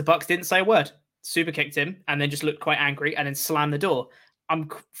because the Bucks didn't say a word. Super kicked him and then just looked quite angry and then slammed the door.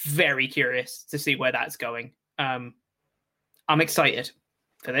 very curious to see where that's going. I'm excited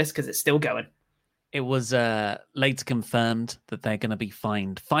for this because it's still going. It was later confirmed that they're going to be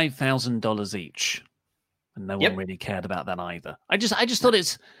fined $5,000 each, and no one really cared about that either. I just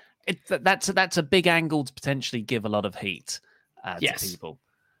thought that's a big angle to potentially give a lot of heat to people.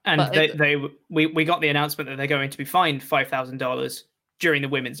 And we got the announcement that they're going to be fined $5,000 during the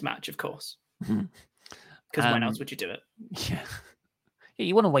women's match, of course. Because when else would you do it? Yeah,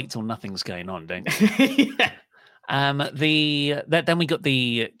 you want to wait till nothing's going on, don't you? Yeah. Then we got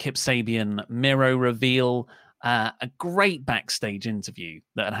the Kip Sabian Miro reveal, a great backstage interview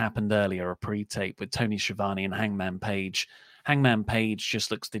that had happened earlier, a pre-tape with Tony Schiavone and Hangman Page. Hangman Page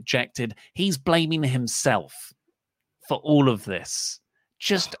just looks dejected. He's blaming himself for all of this.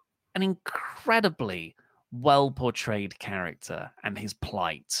 Just an incredibly well-portrayed character and his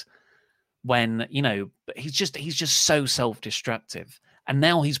plight when, he's just so self-destructive. And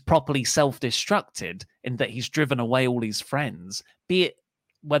now he's properly self-destructed in that he's driven away all his friends, be it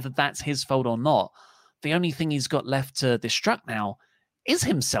whether that's his fault or not. The only thing he's got left to destruct now is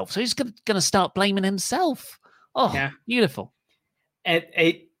himself. So he's going to start blaming himself. Oh, yeah. Beautiful.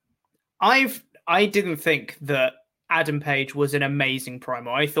 I didn't think that Adam Page was an amazing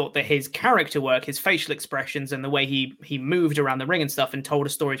promo. I thought that his character work, his facial expressions, and the way he moved around the ring and stuff and told a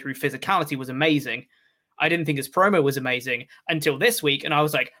story through physicality was amazing. I didn't think his promo was amazing until this week, and I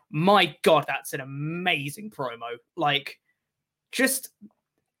was like, my God, that's an amazing promo. Like, just,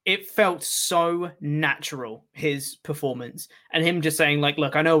 it felt so natural, his performance. And him just saying, like,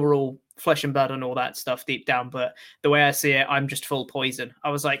 look, I know we're all flesh and blood and all that stuff deep down, but the way I see it, I'm just full poison. I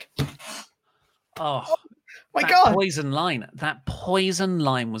was like, oh my God. That poison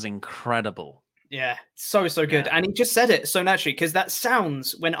line was incredible. Yeah, so good. And he just said it so naturally, because that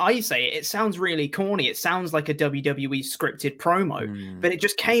sounds, when I say it, it sounds really corny. It sounds like a WWE scripted promo, but it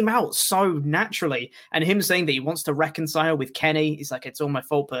just came out so naturally. And him saying that he wants to reconcile with Kenny, he's like, it's all my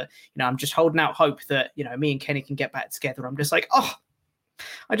fault, but, I'm just holding out hope that, me and Kenny can get back together. I'm just like, oh,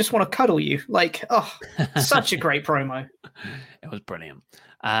 I just want to cuddle you. Like, oh, such a great promo. It was brilliant.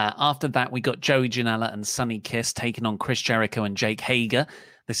 After that, we got Joey Janela and Sonny Kiss taking on Chris Jericho and Jake Hager.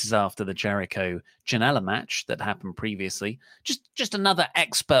 This is after the Jericho-Janela match that happened previously. Just another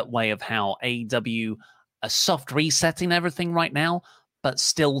expert way of how AEW are soft resetting everything right now, but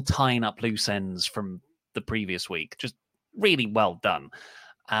still tying up loose ends from the previous week. Just really well done.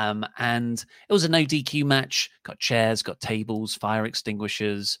 And it was a no DQ match. Got chairs, got tables, fire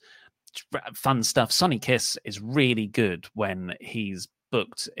extinguishers, fun stuff. Sonny Kiss is really good when he's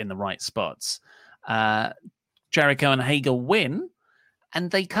booked in the right spots. Jericho and Hager win. And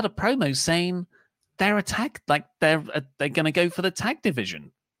they cut a promo saying they're attacked, like they're going to go for the tag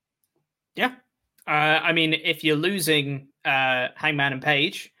division. Yeah, I mean, if you're losing Hangman and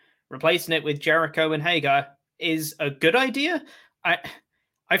Page, replacing it with Jericho and Hager is a good idea.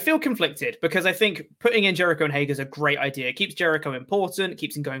 I feel conflicted because I think putting in Jericho and Hager is a great idea. It keeps Jericho important, it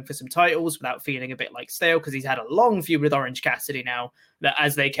keeps him going for some titles without feeling a bit like stale, because he's had a long feud with Orange Cassidy now that,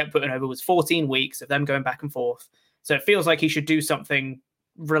 as they kept putting over, was 14 weeks of them going back and forth. So it feels like he should do something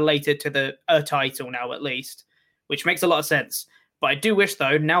related to a title now, at least, which makes a lot of sense. But I do wish,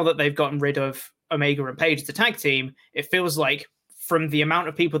 though, now that they've gotten rid of Omega and Page as a tag team, it feels like from the amount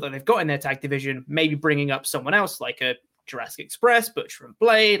of people that they've got in their tag division, maybe bringing up someone else like a Jurassic Express, Butcher and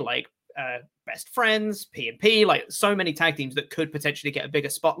Blade, like Best Friends, P&P, like so many tag teams that could potentially get a bigger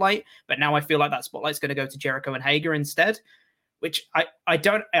spotlight. But now I feel like that spotlight's going to go to Jericho and Hager instead, which I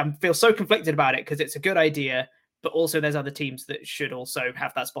feel so conflicted about it, because it's a good idea, but also there's other teams that should also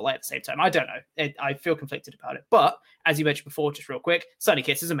have that spotlight at the same time. I don't know. I feel conflicted about it. But as you mentioned before, just real quick, Sonny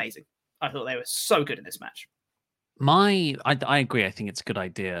Kiss is amazing. I thought they were so good in this match. I agree. I think it's a good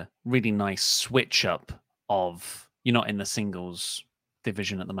idea. Really nice switch up of, you're not in the singles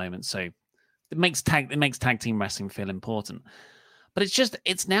division at the moment, so it makes tag team wrestling feel important. But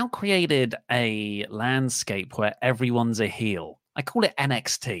it's now created a landscape where everyone's a heel. I call it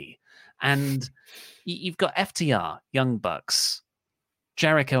NXT. And you've got FTR, Young Bucks,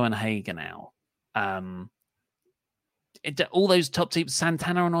 Jericho and Hager now. All those top teams,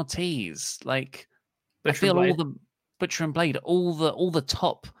 Santana and Ortiz. Like, I feel all the Butcher and Blade, all the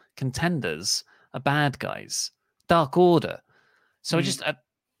top contenders are bad guys. Dark Order. So I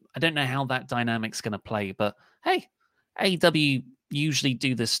don't know how that dynamic's going to play, but hey, AEW usually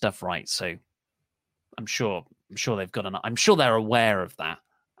do this stuff right. So I'm sure they've got I'm sure they're aware of that.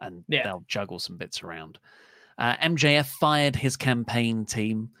 And they'll juggle some bits around. MJF fired his campaign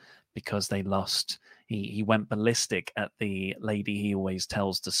team because they lost. He went ballistic at the lady he always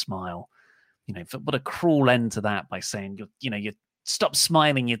tells to smile. What a cruel end to that by saying, stop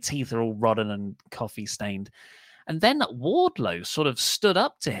smiling. Your teeth are all rotten and coffee stained. And then Wardlow sort of stood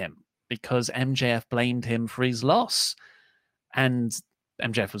up to him because MJF blamed him for his loss. And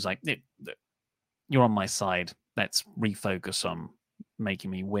MJF was like, you're on my side. Let's refocus on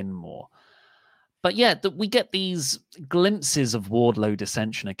making me win more. But yeah, we get these glimpses of Wardlow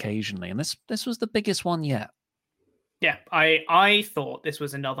dissension occasionally, and this was the biggest one yet. Yeah, I thought this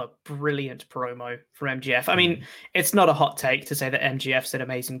was another brilliant promo from MJF. I mean, it's not a hot take to say that MJF's an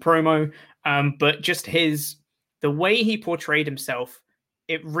amazing promo, but just the way he portrayed himself,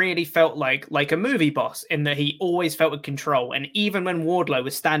 it really felt like a movie boss in that he always felt in control. And even when Wardlow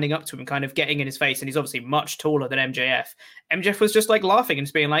was standing up to him, kind of getting in his face, and he's obviously much taller than MJF was just like laughing and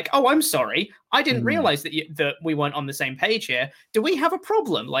just being like, "Oh, I'm sorry. I didn't realize that we weren't on the same page here. Do we have a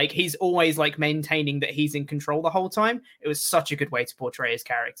problem?" Like, he's always like maintaining that he's in control the whole time. It was such a good way to portray his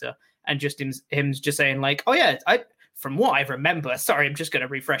character. And just him just saying like, "Oh yeah, from what I remember," sorry, I'm just going to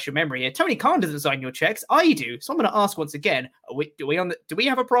refresh your memory here. Tony Khan doesn't sign your checks. I do. So I'm going to ask once again, do we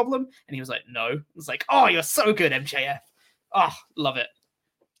have a problem? And he was like, no. I was like, oh, you're so good, MJF. Oh, love it.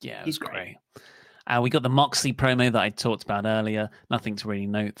 Yeah, he's great. We got the Moxley promo that I talked about earlier. Nothing to really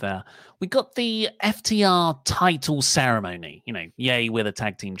note there. We got the FTR title ceremony. Yay, we're the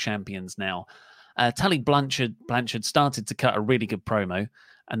tag team champions now. Tully Blanchard started to cut a really good promo,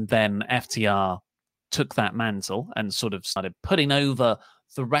 and then FTR took that mantle and sort of started putting over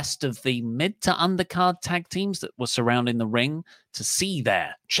the rest of the mid to undercard tag teams that were surrounding the ring to see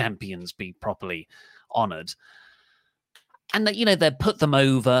their champions be properly honored. And that, they put them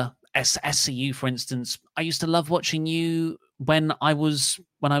over. SCU, for instance, I used to love watching you when I was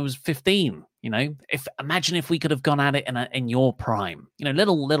 15. Imagine if we could have gone at it in your prime.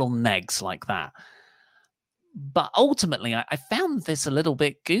 Little negs like that. But ultimately, I found this a little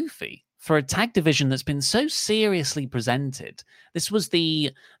bit goofy. For a tag division that's been so seriously presented, this was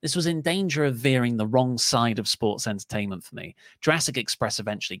in danger of veering the wrong side of sports entertainment for me. Jurassic Express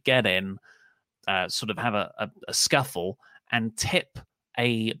eventually get in, sort of have a scuffle, and tip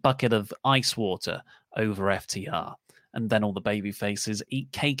a bucket of ice water over FTR. And then all the baby faces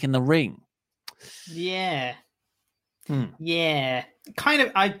eat cake in the ring. Yeah. Yeah. Kind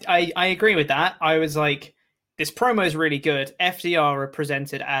of, I agree with that. I was like, this promo is really good. FTR are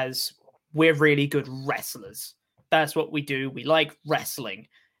presented as, we're really good wrestlers. That's what we do. We like wrestling.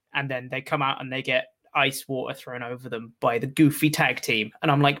 And then they come out and they get ice water thrown over them by the goofy tag team. And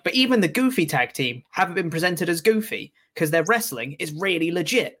I'm like, but even the goofy tag team haven't been presented as goofy because their wrestling is really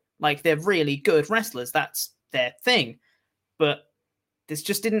legit. Like, they're really good wrestlers. That's their thing. But this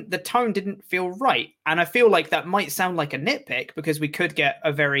just the tone didn't feel right. And I feel like that might sound like a nitpick because we could get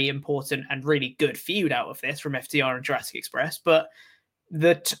a very important and really good feud out of this from FTR and Jurassic Express. But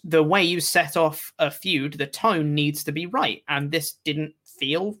the way you set off a feud, the tone needs to be right. And this didn't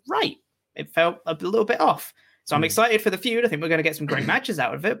feel right. It felt a little bit off. So I'm excited for the feud. I think we're going to get some great matches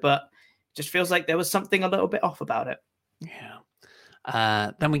out of it, but it just feels like there was something a little bit off about it.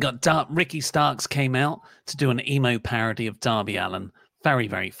 Yeah. Then we got Ricky Starks came out to do an emo parody of Darby Allin. Very,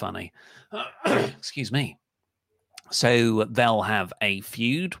 very funny. Excuse me. So they'll have a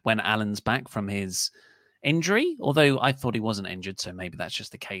feud when Allen's back from his injury, although I thought he wasn't injured, so maybe that's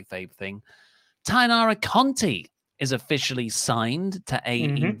just a kayfabe thing. Tainara Conti is officially signed to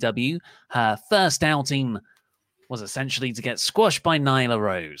AEW. Her first outing was essentially to get squashed by Nyla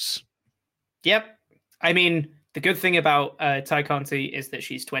Rose. Yep. I mean, the good thing about Ty Conti is that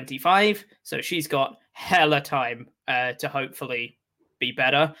she's 25, so she's got hella time to hopefully be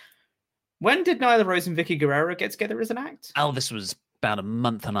better. When did Nyla Rose and Vicky Guerrero get together as an act? Oh, this was about a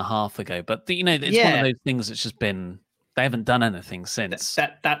month and a half ago, but it's one of those things that's just been, they haven't done anything since.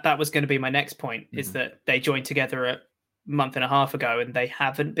 That was going to be my next point, is that they joined together a month and a half ago and they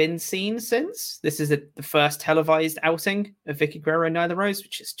haven't been seen since. This is the first televised outing of Vicky Guerrero and Nyla Rose,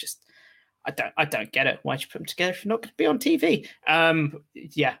 which is just, I don't get it. Why'd you put them together if you're not going to be on TV?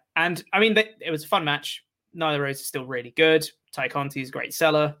 Yeah, and I mean, it was a fun match. Nyla Rose is still really good. Ty Conti is a great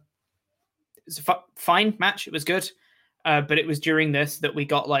seller. It was a fine match. It was good. But it was during this that we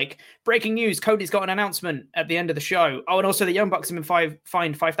got like breaking news. Cody's got an announcement at the end of the show. Oh, and also the Young Bucks have been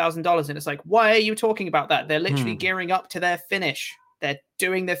fined $5,000. And it's like, why are you talking about that? They're literally gearing up to their finish. They're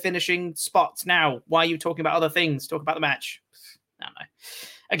doing their finishing spots now. Why are you talking about other things? Talk about the match. I don't know.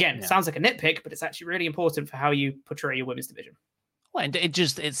 Again, sounds like a nitpick, but it's actually really important for how you portray your women's division. Well,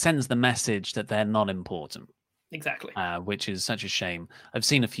 it sends the message that they're not important. Exactly. Which is such a shame. I've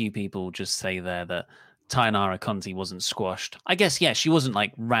seen a few people just say there that Tainara Conti wasn't squashed. I guess, yeah, she wasn't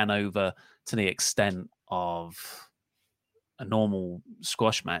like ran over to the extent of a normal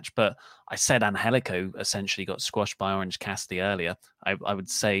squash match. But I said Angelico essentially got squashed by Orange Cassidy earlier. I would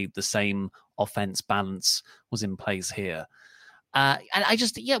say the same offense balance was in place here. And I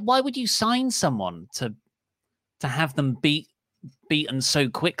just, why would you sign someone to have them beaten so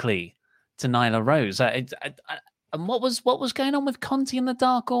quickly to Nyla Rose? And what was going on with Conti and the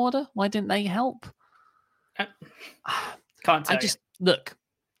Dark Order? Why didn't they help? Can't tell you. Look,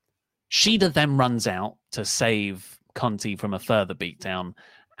 Shida then runs out to save Conti from a further beatdown,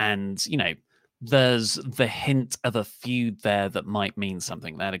 and there's the hint of a feud there that might mean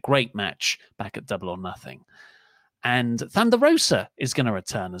something. They had a great match back at Double or Nothing, and Thunder Rosa is going to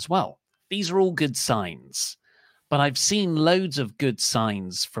return as well. These are all good signs, but I've seen loads of good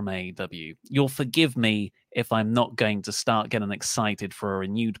signs from AEW. You'll forgive me if I'm not going to start getting excited for a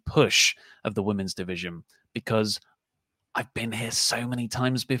renewed push of the women's division, because I've been here so many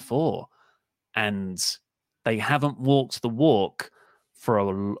times before, and they haven't walked the walk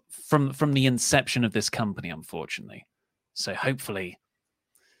from the inception of this company, unfortunately. So hopefully,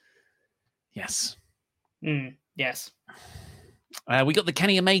 yes. Yes. We got the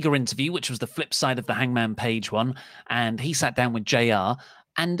Kenny Omega interview, which was the flip side of the Hangman Page one, and he sat down with JR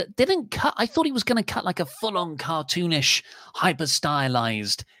and didn't cut. I thought he was going to cut like a full-on cartoonish,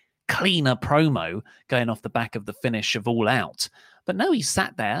 hyper-stylized, cleaner promo going off the back of the finish of All Out. But no, he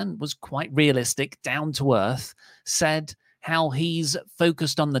sat there and was quite realistic, down to earth, said how he's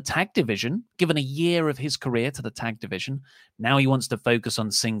focused on the tag division, given a year of his career to the tag division. Now he wants to focus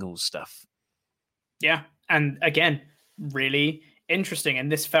on singles stuff. Yeah. And again, really interesting.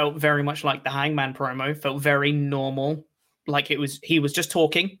 And this felt very much like the Hangman promo, felt very normal. Like he was just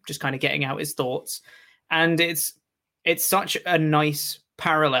talking, just kind of getting out his thoughts. And it's such a nice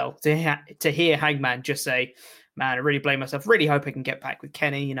parallel to hear Hangman just say, man, I really blame myself. Really hope I can get back with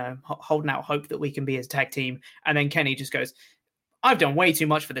Kenny, holding out hope that we can be his tag team. And then Kenny just goes, I've done way too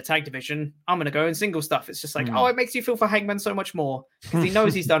much for the tag division. I'm going to go and single stuff. It's just like, it makes you feel for Hangman so much more because he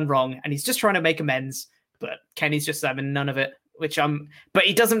knows he's done wrong and he's just trying to make amends. But Kenny's just having none of it, but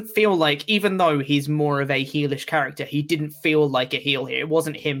he doesn't feel like, even though he's more of a heelish character, he didn't feel like a heel here. It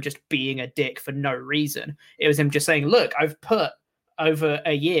wasn't him just being a dick for no reason. It was him just saying, look, I've put over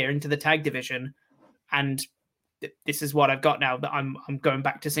a year into the tag division and this is what I've got now, that I'm going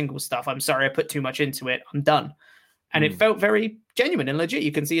back to single stuff. I'm sorry I put too much into it. I'm done. And it felt very genuine and legit.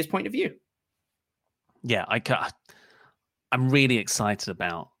 You can see his point of view. Yeah, I'm really excited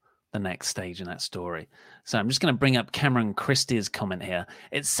about the next stage in that story. So I'm just going to bring up Cameron Christie's comment here.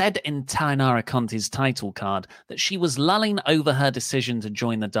 It said in Tainara Conti's title card that she was lulling over her decision to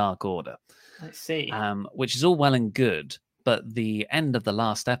join the Dark Order. I see. Which is all well and good, but the end of the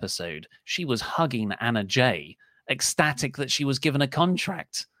last episode, she was hugging Anna Jay, ecstatic that she was given a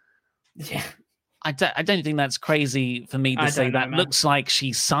contract. Yeah. I don't think that's crazy for me to say that. Man. Looks like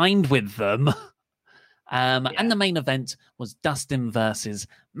she signed with them. And the main event was Dustin versus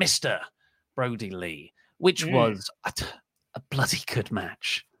Mr. Brody Lee, which was a bloody good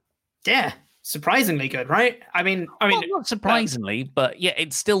match. Yeah, surprisingly good, right? I mean, well, not surprisingly, but yeah,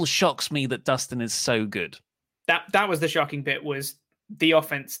 it still shocks me that Dustin is so good. That was the shocking bit, was the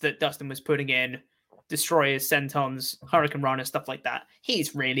offense that Dustin was putting in, Destroyers, Sentons, Hurricane Rana, stuff like that.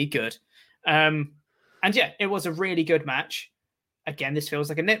 He's really good. And yeah, it was a really good match. Again, this feels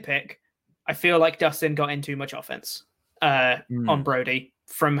like a nitpick. I feel like Dustin got in too much offense on Brody,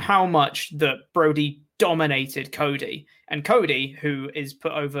 from how much that Brody dominated Cody. And Cody, who is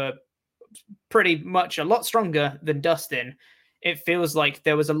put over pretty much a lot stronger than Dustin, it feels like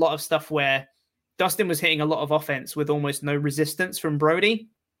there was a lot of stuff where Dustin was hitting a lot of offense with almost no resistance from Brody.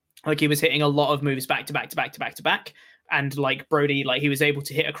 Like he was hitting a lot of moves back to back to back to back to back. And like Brody, like he was able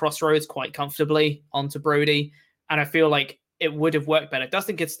to hit a crossroads quite comfortably onto Brody. And I feel like it would have worked better.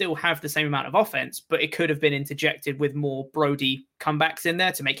 Dustin could still have the same amount of offense, but it could have been interjected with more Brody comebacks in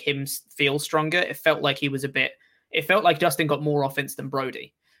there to make him feel stronger. It felt like Dustin got more offense than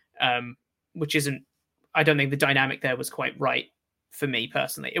Brody, which isn't, I don't think the dynamic there was quite right for me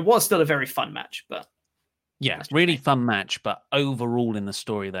personally. It was still a very fun match, but. Yeah, really fun match, but overall in the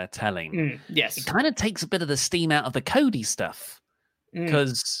story they're telling, yes, it kind of takes a bit of the steam out of the Cody stuff,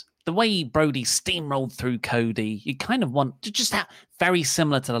 because the way Brody steamrolled through Cody, you kind of want to just have very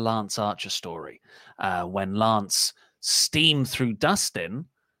similar to the Lance Archer story, when Lance steamed through Dustin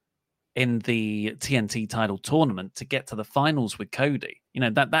in the TNT title tournament to get to the finals with Cody. You know,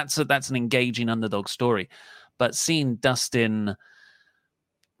 that's an engaging underdog story, but seeing Dustin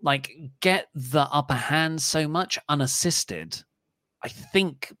like get the upper hand so much unassisted, I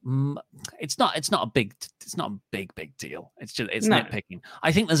think it's not a big deal. It's nitpicking.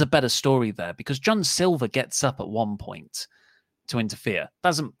 I think there's a better story there, because John Silver gets up at one point to interfere.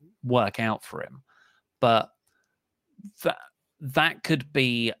 Doesn't work out for him. But that could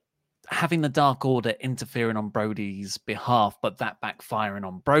be having the Dark Order interfering on Brody's behalf, but that backfiring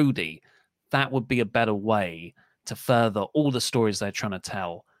on Brody. That would be a better way to further all the stories they're trying to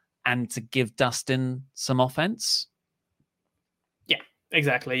tell and to give Dustin some offense. Yeah,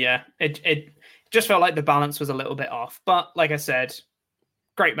 exactly. Yeah. It just felt like the balance was a little bit off. But like I said,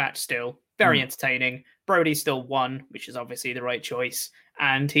 great match still. Very entertaining. Brody still won, which is obviously the right choice.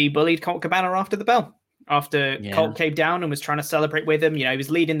 And he bullied Colt Cabana after the bell. After Colt came down and was trying to celebrate with him, he was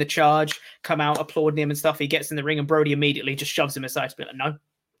leading the charge, come out, applauding him and stuff. He gets in the ring and Brody immediately just shoves him aside. Like, no,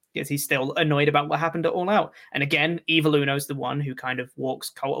 because he's still annoyed about what happened at All Out. And again, Evil Uno's the one who kind of walks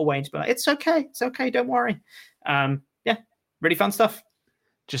Colt away and be like, it's okay, don't worry. Really fun stuff.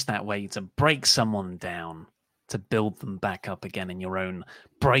 Just that way to break someone down, to build them back up again in your own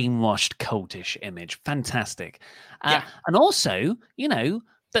brainwashed cultish image. Fantastic. And also,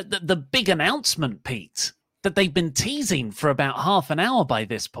 the big announcement, Pete, that they've been teasing for about half an hour by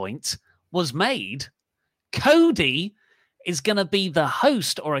this point was made. Cody is going to be the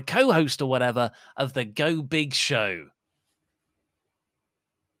host or a co-host or whatever of the Go Big show.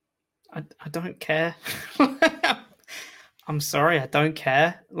 I don't care. I'm sorry, I don't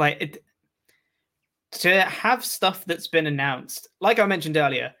care. To have stuff that's been announced, like I mentioned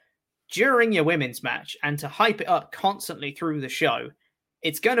earlier, during your women's match and to hype it up constantly through the show,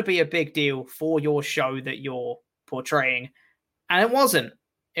 it's going to be a big deal for your show that you're portraying. And it wasn't.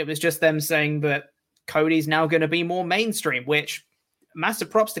 It was just them saying that Cody's now going to be more mainstream, which massive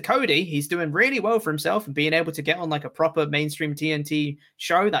props to Cody. He's doing really well for himself and being able to get on like a proper mainstream TNT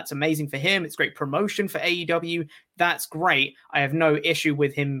show. That's amazing for him. It's great promotion for AEW. That's great. I have no issue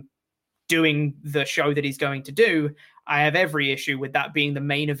with him doing the show that he's going to do. I have every issue with that being the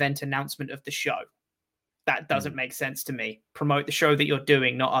main event announcement of the show. That doesn't make sense to me. Promote the show that you're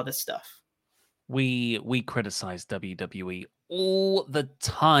doing, not other stuff. We criticize WWE all the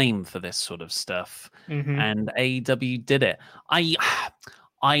time for this sort of stuff, and AEW did it.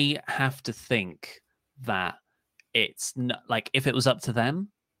 I have to think that it's not, like, if it was up to them,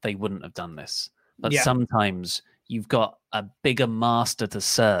 they wouldn't have done this. But sometimes you've got a bigger master to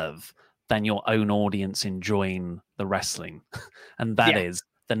serve than your own audience enjoying the wrestling, and that is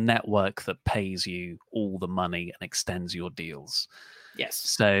the network that pays you all the money and extends your deals. Yes.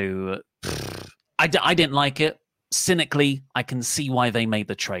 So I didn't like it. Cynically, I can see why they made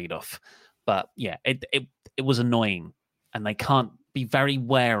the trade-off. But yeah, it was annoying. And they can't be very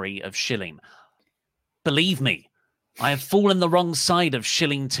wary of shilling. Believe me, I have fallen the wrong side of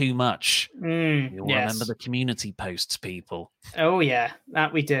shilling too much. You'll remember the community posts, people. Oh, yeah,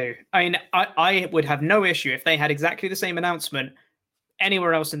 that we do. I mean, I would have no issue if they had exactly the same announcement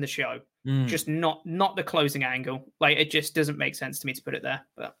anywhere else in the show. Just not the closing angle. Like, it just doesn't make sense to me to put it there.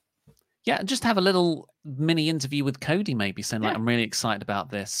 But yeah, just have a little mini interview with Cody, maybe saying, like, I'm really excited about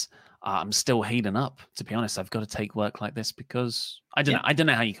this. I'm still heating up, to be honest. I've got to take work like this because I don't know. I don't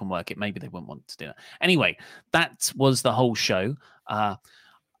know how you can work it. Maybe they wouldn't want to do it. Anyway, that was the whole show.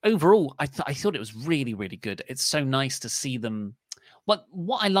 Overall, I thought it was really, really good. It's so nice to see them. What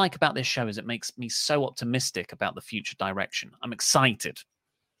I like about this show is it makes me so optimistic about the future direction. I'm excited.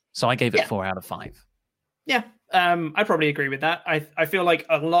 So I gave it 4 out of 5. Yeah, I'd probably agree with that. I feel like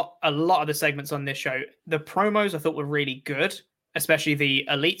a lot of the segments on this show, the promos I thought were really good, especially the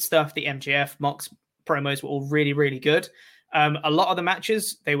Elite stuff, the MJF, Mox promos were all really, really good. A lot of the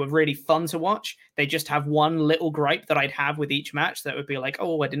matches, they were really fun to watch. They just have one little gripe that I'd have with each match that would be like,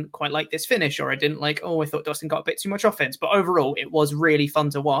 oh, I didn't quite like this finish, or I didn't like, oh, I thought Dustin got a bit too much offense. But overall, it was really fun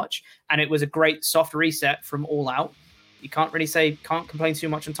to watch, and it was a great soft reset from All Out. You can't complain too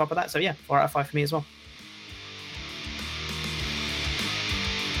much on top of that. So yeah, 4 out of 5 for me as well.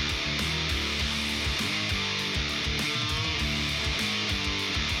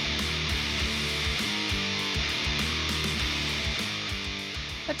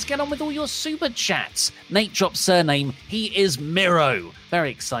 Let's get on with all your super chats. Nate dropped surname. He is Miro.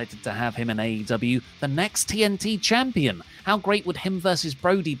 Very excited to have him in AEW, the next TNT champion. How great would him versus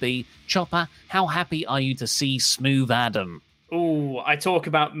Brody be? Chopper, how happy are you to see Smooth Adam? Oh, I talk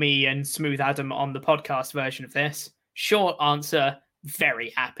about me and Smooth Adam on the podcast version of this. Short answer,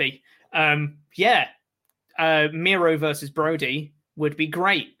 very happy. Miro versus Brody would be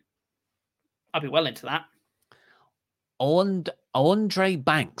great. I'll be well into that. Andre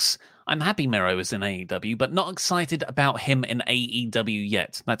Banks. I'm happy Miro is in AEW, but not excited about him in AEW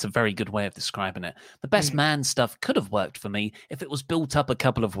yet. That's a very good way of describing it. The best man stuff could have worked for me if it was built up a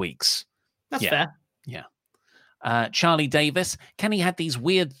couple of weeks. That's fair. Yeah. Charlie Davis, Kenny had these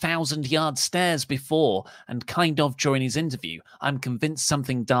weird 1,000-yard stares before and kind of during his interview. I'm convinced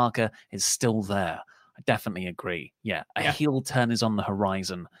something darker is still there. I definitely agree. Yeah, a heel turn is on the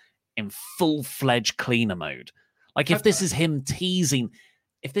horizon in full-fledged cleaner mode. Like, if this is him teasing,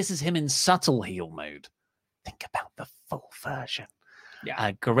 if this is him in subtle heel mode, think about the full version.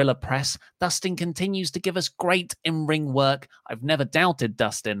 Yeah. Gorilla Press, Dustin continues to give us great in-ring work. I've never doubted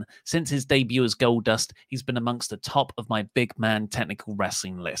Dustin. Since his debut as Goldust, he's been amongst the top of my big man technical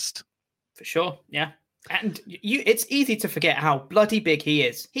wrestling list. For sure, yeah. And it's easy to forget how bloody big he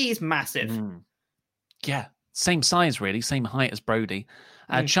is. He's massive. Yeah, same size, really, same height as Brody.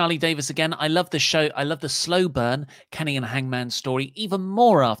 Charlie Davis again. I love the show. I love the slow burn Kenny and Hangman story even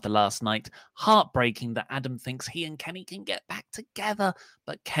more after last night. Heartbreaking that Adam thinks he and Kenny can get back together,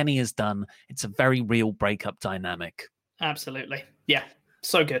 but Kenny is done. It's a very real breakup dynamic. Absolutely. Yeah,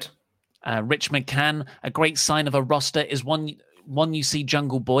 so good. Rich McCann, a great sign of a roster is one you see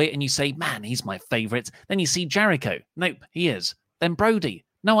Jungle Boy and you say, man, he's my favorite. Then you see Jericho. Nope, he is. Then Brody.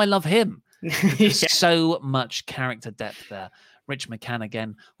 No, I love him. So much character depth there. Rich McCann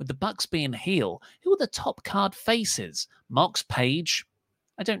again. With the Bucks being heel, who are the top card faces? Mox, Page.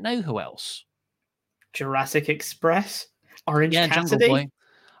 I don't know who else. Jurassic Express? Orange Cassidy? Jungle Boy.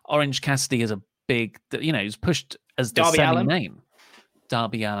 Orange Cassidy is a big, he's pushed as the selling name.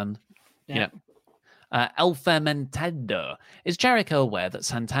 Darby Allin. Yeah. El Fermentado. Is Jericho aware that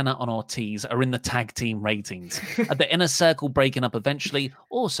Santana and Ortiz are in the tag team ratings? Are the Inner Circle breaking up eventually?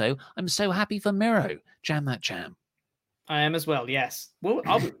 Also, I'm so happy for Miro. Jam that jam. I am as well, yes.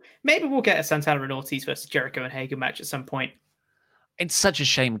 Maybe we'll get a Santana and Ortiz versus Jericho and Hager match at some point. It's such a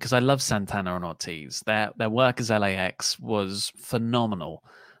shame because I love Santana and Ortiz. Their work as LAX was phenomenal.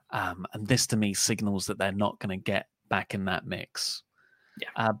 And this to me signals that they're not going to get back in that mix.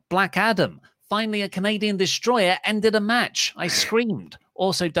 Yeah. Black Adam. Finally, a Canadian destroyer ended a match. I screamed.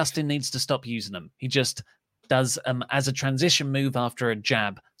 Also, Dustin needs to stop using them. He just does as a transition move after a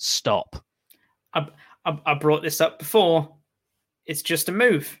jab. Stop. I brought this up before. It's just a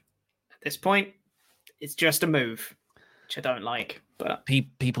move. At this point, it's just a move, which I don't like. But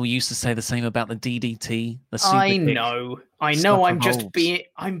people used to say the same about the DDT. I know.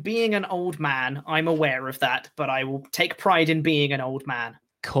 I'm being an old man. I'm aware of that, but I will take pride in being an old man.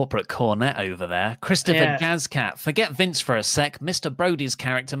 Corporate cornet over there. Christopher Jazzcat. Forget Vince for a sec. Mr. Brody's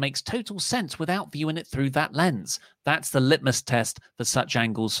character makes total sense without viewing it through that lens. That's the litmus test for such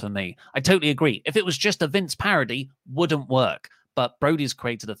angles for me. I totally agree. If it was just a Vince parody, wouldn't work. But Brody's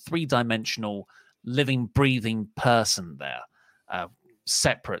created a three-dimensional, living, breathing person there,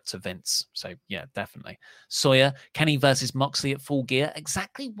 separate to Vince. So, yeah, definitely. Sawyer, Kenny versus Moxley at Full Gear,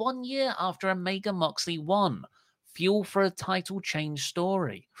 exactly 1 year after Omega Moxley won. Fuel for a title change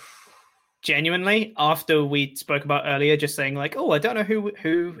story. Genuinely, after we spoke about earlier, just saying like, oh, I don't know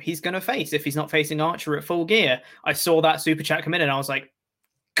who he's going to face if he's not facing Archer at Full Gear. I saw that super chat come in and I was like,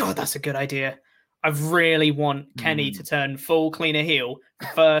 God, that's a good idea. I really want Kenny to turn full cleaner heel.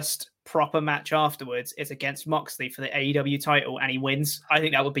 First proper match afterwards is against Moxley for the AEW title and he wins. I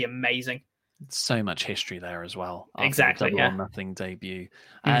think that would be amazing. So much history there as well. Exactly. Double or Nothing debut.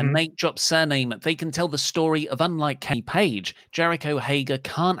 Nate drops surname. They can tell the story of, unlike Kenny Page, Jericho Hager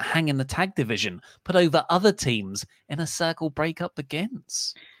can't hang in the tag division, put over other teams. Inner Circle breakup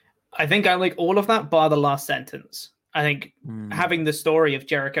begins. I think I like all of that bar the last sentence. I think having the story of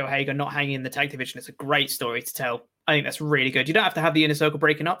Jericho Hager not hanging in the tag division is a great story to tell. I think that's really good. You don't have to have the Inner Circle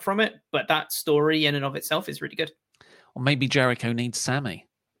breaking up from it, but that story in and of itself is really good. Or maybe Jericho needs Sammy.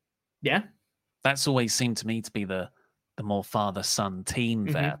 Yeah. That's always seemed to me to be the more father-son team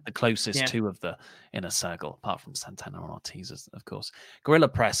there, the closest two of the Inner Circle, apart from Santana and Ortiz, of course. Gorilla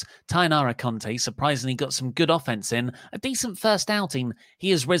Press, Tainara Conte surprisingly got some good offense in. A decent first outing.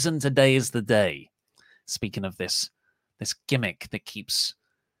 He has risen. Today is the day. Speaking of this gimmick that keeps...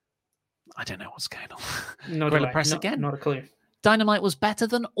 I don't know what's going on. Gorilla Press again. Not a clue. Dynamite was better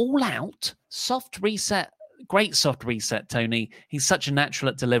than All Out. Soft reset. Great soft reset, Tony. He's such a natural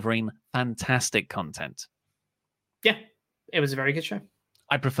at delivering fantastic content. Yeah, it was a very good show.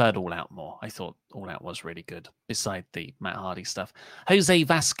 I preferred All Out more. I thought All Out was really good, beside the Matt Hardy stuff. Jose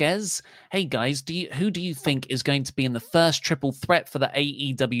Vasquez. Hey, guys, who do you think is going to be in the first triple threat for the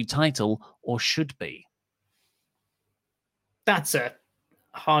AEW title, or should be? That's a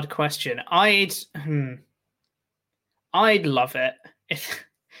hard question. I'd love it if...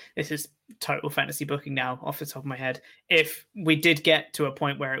 This is total fantasy booking now off the top of my head. If we did get to a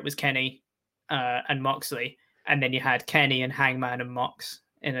point where it was Kenny and Moxley, and then you had Kenny and Hangman and Mox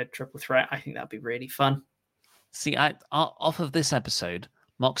in a triple threat, I think that'd be really fun. See, off of this episode,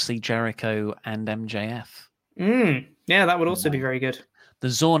 Moxley, Jericho, and MJF. Yeah, that would also be very good. The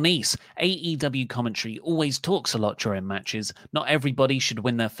Zornice. AEW commentary always talks a lot during matches. Not everybody should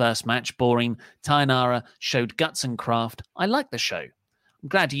win their first match. Boring. Tainara showed guts and craft. I like the show. I'm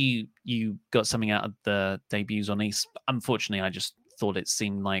glad you got something out of the debut Zornice. Unfortunately, I just thought it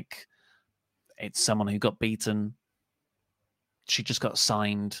seemed like it's someone who got beaten. She just got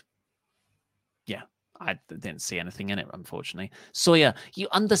signed. Yeah, I didn't see anything in it, unfortunately. Sawyer, you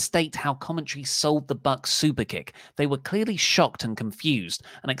understate how commentary sold the Bucks super kick. They were clearly shocked and confused,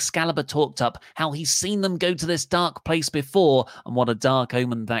 and Excalibur talked up how he's seen them go to this dark place before and what a dark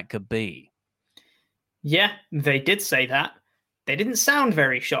omen that could be. Yeah, they did say that. They didn't sound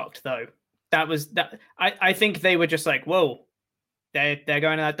very shocked, though. I think they were just like, whoa, they're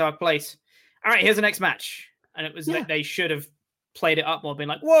going to that dark place. All right, here's the next match. And it was like they should have played it up more, being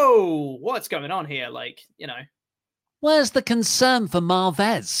like, whoa, what's going on here? Like, Where's the concern for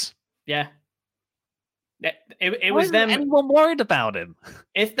Marvez? Yeah. It was them. Anyone worried about him?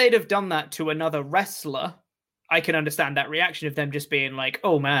 If they'd have done that to another wrestler, I can understand that reaction of them just being like,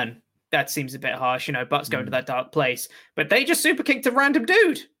 oh man, that seems a bit harsh, Buck's going to that dark place. But they just super kicked a random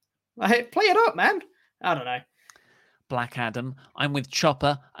dude. Like, play it up, man. I don't know. Black Adam, I'm with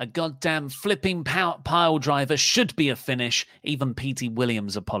Chopper. A goddamn flipping pile driver should be a finish. Even P.T.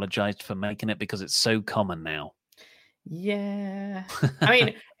 Williams apologized for making it because it's so common now. Yeah. I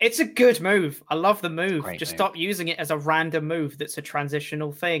mean, it's a good move. I love the move. Just stop using it as a random move that's a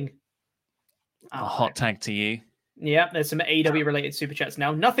transitional thing. A hot tag to you. Yeah, there's some AEW related super chats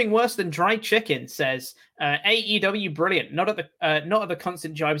now. Nothing worse than dry chicken, says AEW brilliant. Not at the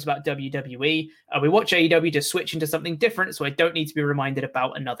constant jibes about WWE. We watch AEW to switch into something different, so I don't need to be reminded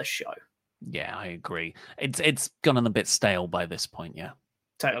about another show. Yeah, I agree. It's gone a bit stale by this point, yeah.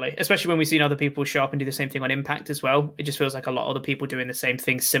 Totally. Especially when we've seen other people show up and do the same thing on Impact as well. It just feels like a lot of other people doing the same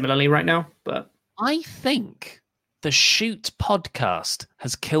thing similarly right now. But I think the Shoot podcast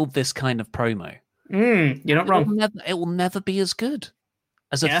has killed this kind of promo. You're not wrong. It will never be as good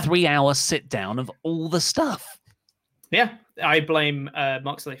as a 3-hour sit down of all the stuff. Yeah, I blame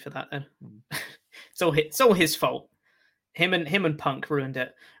Moxley for that then. It's all his fault. Him and Punk ruined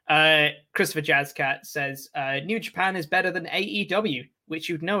it. Christopher Jazzcat says, New Japan is better than AEW, which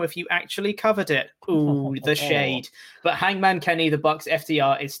you'd know if you actually covered it. Ooh, the shade. But Hangman Kenny, the Bucks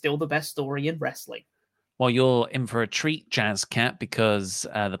FTR is still the best story in wrestling. Well, you're in for a treat, Jazzcat, because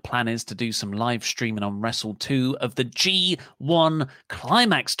the plan is to do some live streaming on Wrestle 2 of the G1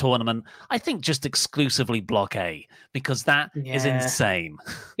 Climax tournament. I think just exclusively Block A, because that is insane.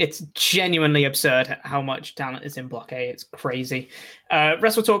 It's genuinely absurd how much talent is in Block A. It's crazy.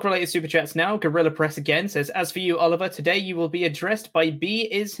 Wrestle Talk related super chats now. Gorilla Press again says, as for you, Oliver, today you will be addressed by B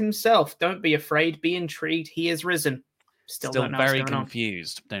is himself. Don't be afraid. Be intrigued. He is risen. Still very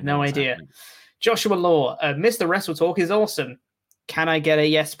confused. No idea. Happening. Joshua Law, Mr. Wrestle Talk is awesome. Can I get a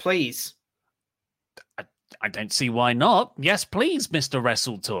yes, please? I don't see why not. Yes, please, Mr.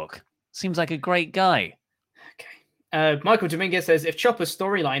 Wrestle Talk. Seems like a great guy. Okay. Michael Dominguez says, if Chopper's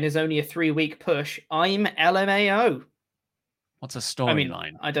storyline is only a 3-week push, I'm LMAO. What's a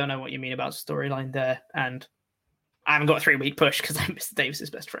storyline? I don't know what you mean about storyline there, and I haven't got a 3-week push because I'm Mr.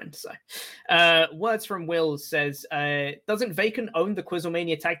 Davis's best friend. So, Words from Will says, doesn't Vacant own the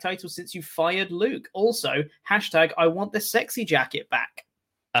Quizzlemania tag title since you fired Luke? Also, hashtag I want the sexy jacket back.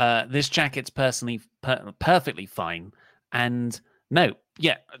 This jacket's perfectly fine. And no,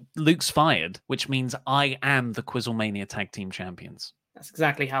 Luke's fired, which means I am the Quizzlemania tag team champions. That's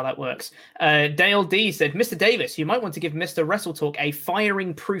exactly how that works. Dale D said, Mr. Davis, you might want to give Mr. Wrestle Talk a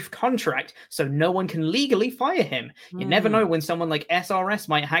firing-proof contract so no one can legally fire him. You never know when someone like SRS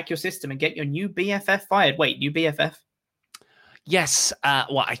might hack your system and get your new BFF fired. Wait, new BFF? Yes,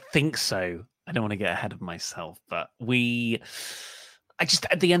 I think so. I don't want to get ahead of myself, but I just,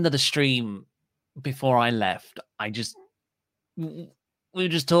 at the end of the stream, before I left, we were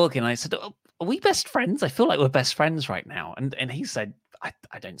just talking. I said, are we best friends? I feel like we're best friends right now. And he said,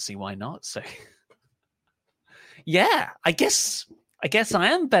 I don't see why not. So yeah, I guess I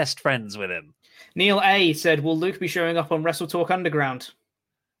am best friends with him. Neil A said, will Luke be showing up on Wrestle Talk Underground?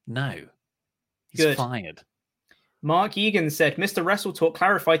 No. He's fired. Mark Egan said, Mr. Wrestle Talk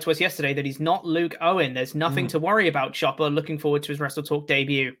clarified to us yesterday that he's not Luke Owen. There's nothing to worry about, Chopper. Looking forward to his Wrestle Talk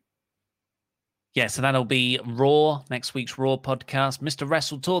debut. Yeah, so that'll be Raw, next week's Raw podcast. Mr.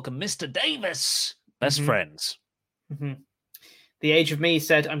 Wrestle Talk and Mr. Davis, best friends. Mm-hmm. The Age of Me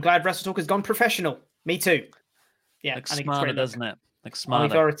said, I'm glad Wrestle Talk has gone professional. Me too. Yeah, looks smarter, doesn't it? Looks smarter.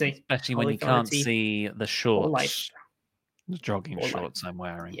 Authority. Especially when you can't see the shorts. The jogging shorts I'm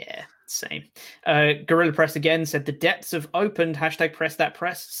wearing. Yeah, same. Gorilla Press again said the depths have opened. Hashtag press that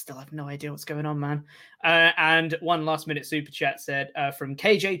press. Still have no idea what's going on, man. And one last minute super chat said from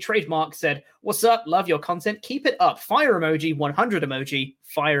KJ Trademark said, "What's up? Love your content. Keep it up. Fire emoji, 100 emoji,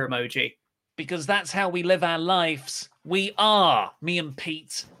 fire emoji." Because that's how we live our lives. We are, me and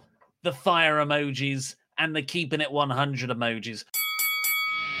Pete, the fire emojis and the keeping it 100 emojis.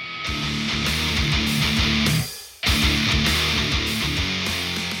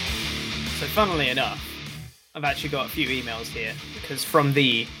 So funnily enough, I've actually got a few emails here because from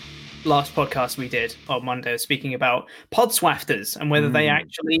the last podcast we did on Monday, speaking about Podswafters and whether they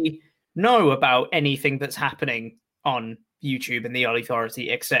actually know about anything that's happening on YouTube and the Ollie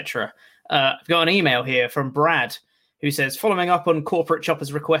Authority, etc. I've got an email here from Brad who says, following up on Corporate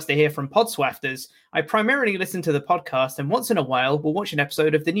Chopper's request to hear from Podswafters, I primarily listen to the podcast and once in a while will watch an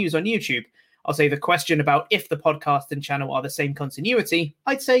episode of the news on YouTube. I'll say the question about if the podcast and channel are the same continuity,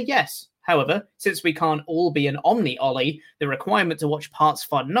 I'd say yes. However, since we can't all be an omni-Ollie, the requirement to watch parts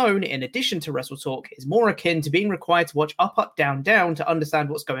far known in addition to Wrestle Talk is more akin to being required to watch Up, Up, Down, Down to understand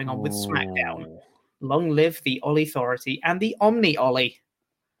what's going on with SmackDown. Long live the Ollie Authority and the omni-Ollie.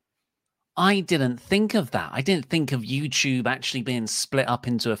 I didn't think of that. I didn't think of YouTube actually being split up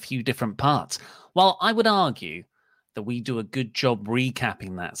into a few different parts. Well, I would argue that we do a good job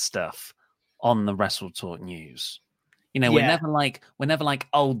recapping that stuff on the Wrestle Talk news. You know, we're never like,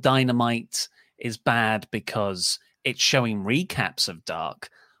 oh, Dynamite is bad because it's showing recaps of Dark.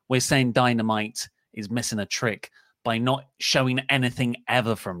 We're saying Dynamite is missing a trick by not showing anything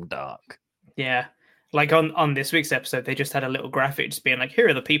ever from Dark. Yeah. Like on this week's episode, they just had a little graphic just being like, here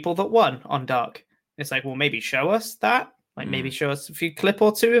are the people that won on Dark. It's like, well, maybe show us that. Like maybe show us a few clip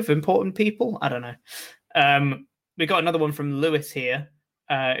or two of important people. I don't know. We got another one from Lewis here.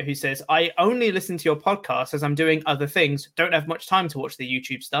 Who says, I only listen to your podcast as I'm doing other things. Don't have much time to watch the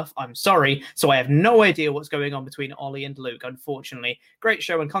YouTube stuff. I'm sorry. So I have no idea what's going on between Ollie and Luke, unfortunately. Great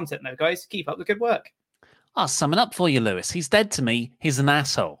show and content, though, guys. Keep up the good work. I'll sum it up for you, Lewis. He's dead to me. He's an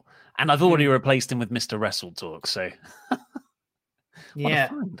asshole. And I've already replaced him with Mr. Wrestle Talk, so... What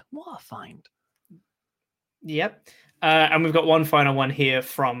a find. Yep. And we've got one final one here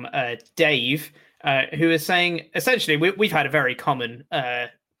from Dave, who is saying, essentially, we've had a very common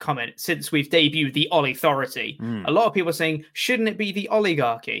comment since we've debuted the Ollie Authority. A lot of people are saying, shouldn't it be the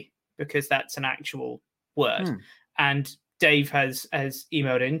oligarchy? Because that's an actual word. And Dave has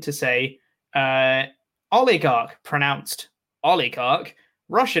emailed in to say, oligarch, pronounced oligarch.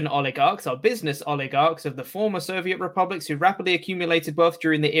 Russian oligarchs are business oligarchs of the former Soviet republics who rapidly accumulated wealth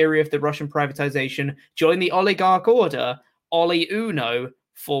during the era of the Russian privatization. Join the oligarch order. Ollie Uno,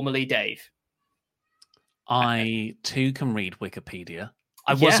 formerly Dave. I, too, can read Wikipedia.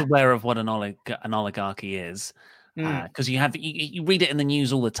 I was aware of what an oligarchy is, because you read it in the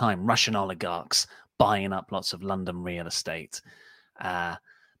news all the time. Russian oligarchs buying up lots of London real estate. But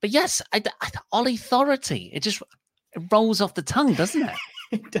yes, Ollie Authority. It rolls off the tongue, doesn't it?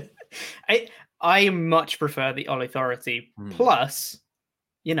 I much prefer the Ollie Authority. Plus,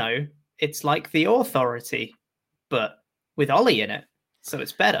 you know, it's like the Authority, but with Ollie in it, so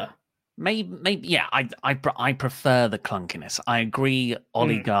it's better. Maybe, yeah. I prefer the clunkiness. I agree.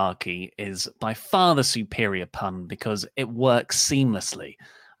 Oligarchy is by far the superior pun because it works seamlessly.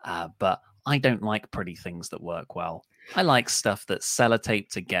 But I don't like pretty things that work well. I like stuff that's sellotaped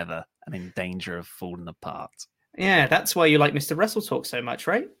together and in danger of falling apart. Yeah, that's why you like Mr. Wrestle Talk so much,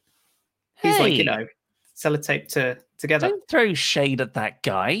 right? He's like, you know, sellotaped together. Don't throw shade at that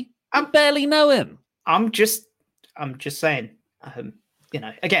guy. I barely know him. I'm just saying. You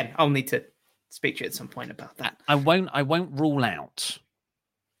know, again, I'll need to speak to you at some point about that. I won't rule out.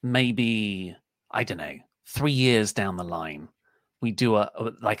 Maybe, I don't know, 3 years down the line, we do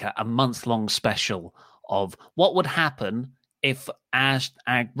a month-long special of what would happen if our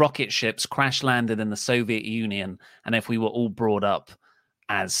rocket ships crash landed in the Soviet Union and if we were all brought up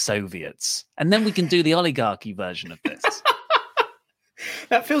as Soviets. And then we can do the oligarchy version of this.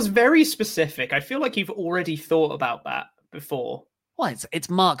 That feels very specific. I feel like you've already thought about that before. Well, it's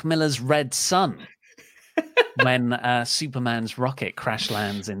Mark Miller's Red Sun when Superman's rocket crash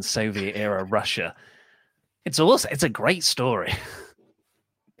lands in Soviet-era Russia. It's awesome. It's a great story.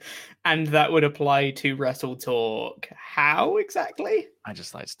 And that would apply to Wrestle Talk. How exactly? I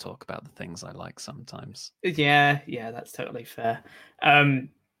just like to talk about the things I like sometimes. Yeah, that's totally fair.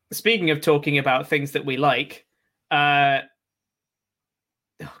 Speaking of talking about things that we like, oh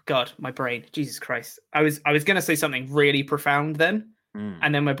God, my brain, Jesus Christ. I was going to say something really profound then,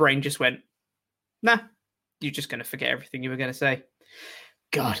 and then my brain just went, nah, you're just going to forget everything you were going to say.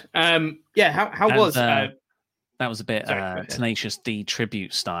 God. Yeah, how was... That was a bit Sorry, Tenacious D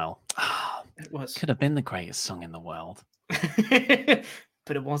tribute style. It was. Could have been the greatest song in the world. But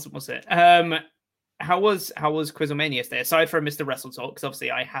it wasn't, was it? How was Quizlemania yesterday? Aside from Mr. Wrestle Talk, because obviously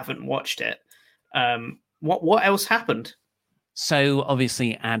I haven't watched it. What else happened? So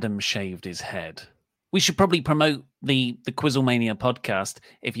obviously Adam shaved his head. We should probably promote the Quizlemania podcast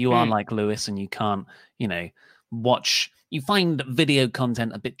if you are like Lewis and you can't, watch. You find video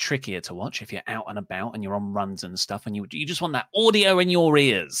content a bit trickier to watch if you're out and about and you're on runs and stuff, and you just want that audio in your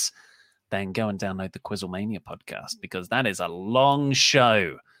ears. Then go and download the Quizlemania podcast, because that is a long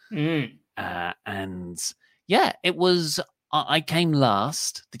show. And yeah, it was. I came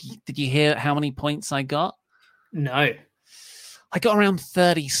last. Did you hear how many points I got? No, I got around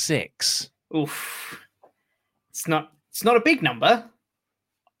 36. Oof, it's not a big number.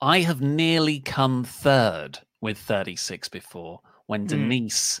 I have nearly come third with 36 before, when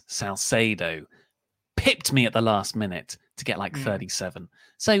Denise Salcedo pipped me at the last minute to get like 37.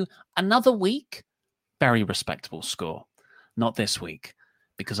 So another week, very respectable score. Not this week,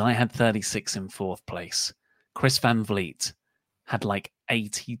 because I had 36 in fourth place. Chris Van Vliet had like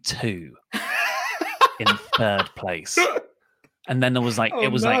 82 in third place. And then there was like,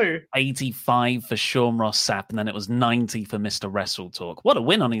 like 85 for Sean Ross Sapp, and then it was 90 for Mr. Wrestle Talk. What a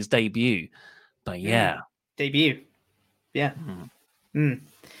win on his debut. But yeah. Debut. Yeah.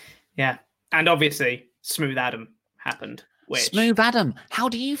 Yeah. And obviously, Smooth Adam happened. Smooth Adam, how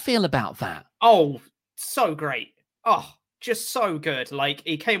do you feel about that? Oh, so great. Oh, just so good. Like,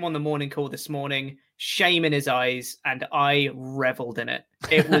 he came on the morning call this morning, shame in his eyes, and I reveled in it.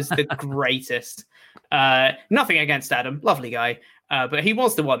 It was the greatest. Nothing against Adam, lovely guy, but he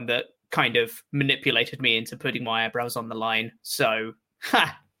was the one that kind of manipulated me into putting my eyebrows on the line. So,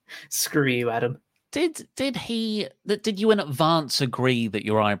 screw you, Adam. Did you in advance agree that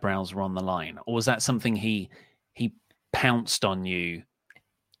your eyebrows were on the line, or was that something he pounced on you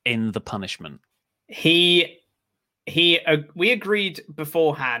in the punishment? We agreed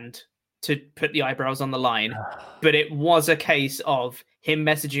beforehand to put the eyebrows on the line, but it was a case of him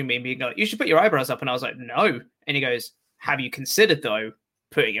messaging me and being like, "You should put your eyebrows up," and I was like, "No," and he goes, "Have you considered though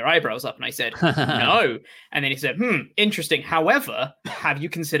putting your eyebrows up?" And I said, "No," and then he said, "Interesting. However, have you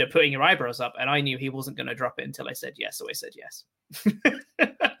considered putting your eyebrows up?" And I knew he wasn't going to drop it until I said yes, so I said yes.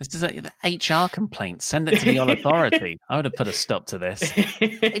 This is an HR complaint. Send it to the authority. I would have put a stop to this.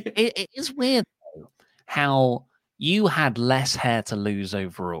 It is weird though, how you had less hair to lose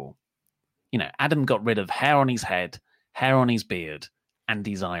overall. Adam got rid of hair on his head, hair on his beard, and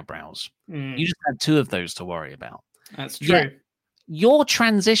his eyebrows. You just had two of those to worry about. That's true. Yet, your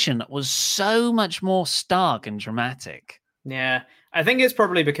transition was so much more stark and dramatic. Yeah, I think it's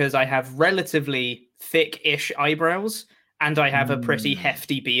probably because I have relatively thick-ish eyebrows and I have a pretty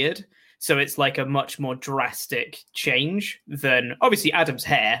hefty beard. So it's like a much more drastic change than, obviously, Adam's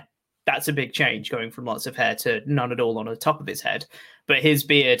hair. That's a big change, going from lots of hair to none at all on the top of his head. But his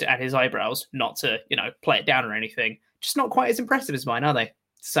beard and his eyebrows, not to, play it down or anything, just not quite as impressive as mine, are they?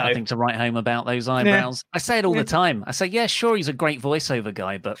 So nothing to write home about those eyebrows. Yeah. I say it all the time. I say, yeah, sure, he's a great voiceover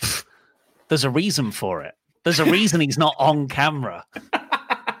guy, but there's a reason for it. There's a reason he's not on camera.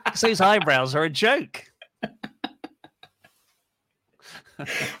 So his eyebrows are a joke.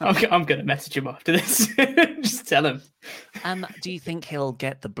 I'm going to message him after this. Just tell him. Do you think he'll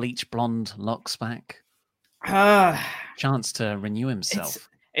get the bleach blonde locks back? Chance to renew himself.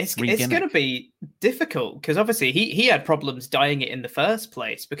 It's going to be difficult because obviously he had problems dyeing it in the first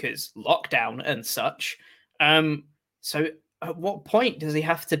place because lockdown and such. So at what point does he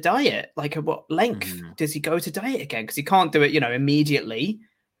have to dye it? Like at what length does he go to dye it again? Because he can't do it, immediately.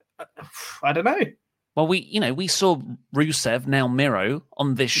 I don't know. Well, we saw Rusev, now Miro,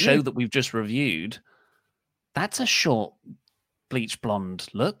 on this show that we've just reviewed. That's a short bleach blonde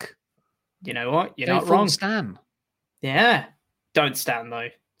look. You know what? You're not wrong. Stan. Yeah. Don't Stan, though.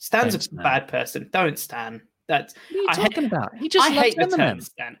 Stan's a bad person. Don't Stan. What are you talking about? He just I hate the term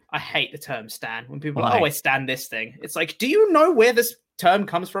Stan. I hate the term Stan. When people are like, I stand this thing. It's like, do you know where this term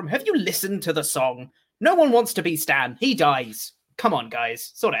comes from? Have you listened to the song? No one wants to be Stan. He dies. Come on,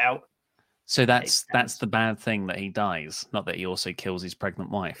 guys. Sort it out. So that's the bad thing, that he dies, not that he also kills his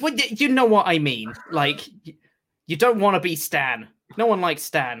pregnant wife. Well, you know what I mean. Like, you don't want to be Stan. No one likes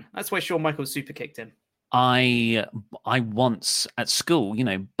Stan. That's why Shawn Michaels super kicked him. I once at school,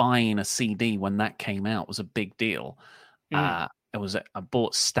 buying a CD when that came out was a big deal. I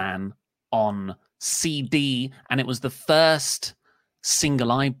bought Stan on CD, and it was the first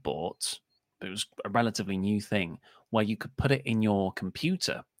single I bought. It was a relatively new thing where you could put it in your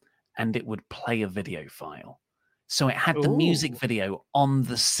computer and it would play a video file. So it had the music video on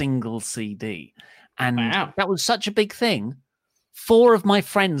the single CD. And that was such a big thing. 4 of my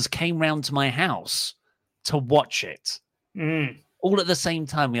friends came round to my house to watch it. All at the same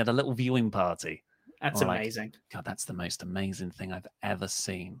time. We had a little viewing party. That's amazing. God, that's the most amazing thing I've ever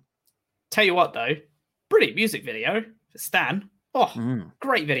seen. Tell you what, though, brilliant music video for Stan. Oh,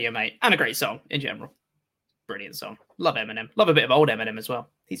 great video, mate. And a great song in general. Brilliant song. Love Eminem. Love a bit of old Eminem as well.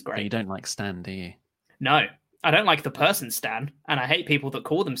 He's great. But you don't like Stan, do you? No, I don't like the person Stan. And I hate people that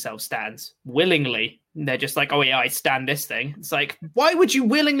call themselves Stans willingly. They're just like, oh yeah, I stan this thing. It's like, why would you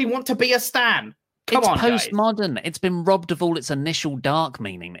willingly want to be a Stan? Come on, it's postmodern. Guys. It's been robbed of all its initial dark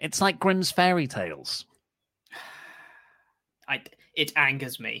meaning. It's like Grimm's fairy tales. It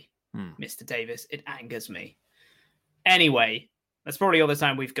angers me, Mr. Davis. It angers me. Anyway, that's probably all the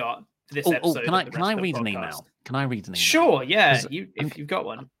time we've got for this episode. Can I read an email? Can I read an email? Sure, yeah. If you've got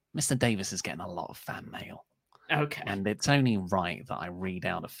one. Mr. Davis is getting a lot of fan mail. Okay. And it's only right that I read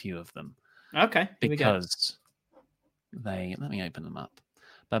out a few of them. Okay. Because let me open them up.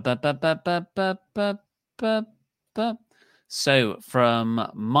 So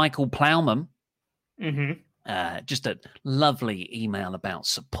from Michael Plowman. Just a lovely email about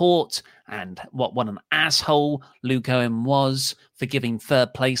support and what an asshole Luke Owen was for giving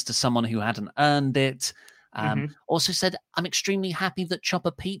third place to someone who hadn't earned it. Also said, I'm extremely happy that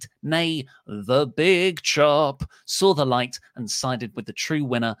Chopper Pete, nay, the Big Chop, saw the light and sided with the true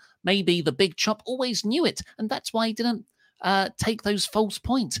winner. Maybe the Big Chop always knew it, and that's why he didn't take those false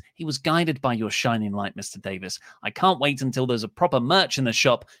points. He was guided by your shining light, Mr. Davis. I can't wait until there's a proper merch in the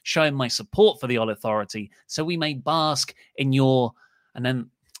shop showing my support for the All Authority, so we may bask in your... And then...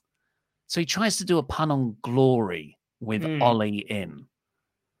 So he tries to do a pun on glory with Ollie in.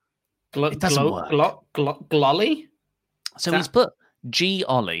 It doesn't work. Glolly? So he's put G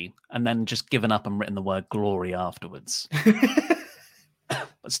Ollie and then just given up and written the word glory afterwards.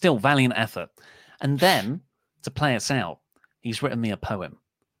 But still, valiant effort. And then, to play us out, he's written me a poem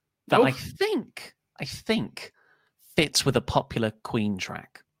that I think fits with a popular Queen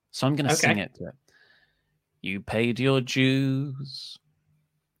track. So I'm going to sing it to it. You paid your dues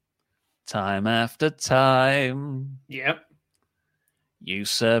time after time. Yep. You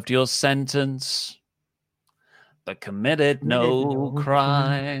served your sentence, but committed no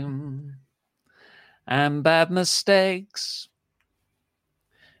crime. And bad mistakes,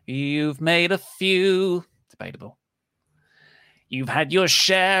 you've made a few. Debatable. You've had your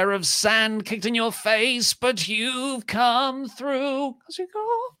share of sand kicked in your face, but you've come through. As you go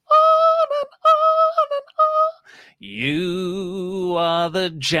on and on and on. You are the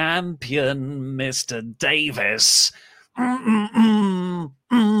champion, Mr. Davis. And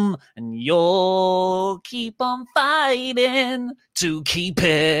you'll keep on fighting to keep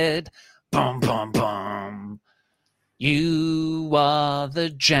it. Bum, bum, bum. You are the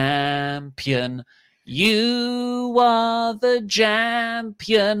champion. You are the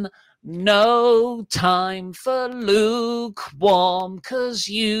champion. No time for lukewarm, 'cause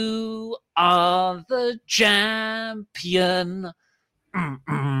you are the champion.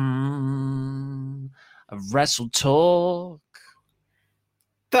 Of Wrestle Talk.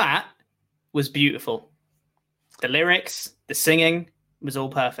 That was beautiful. The lyrics, the singing was all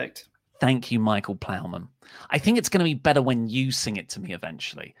perfect. Thank you, Michael Plowman. I think it's going to be better when you sing it to me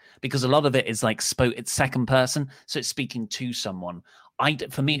eventually, because a lot of it is like it's second person, so it's speaking to someone.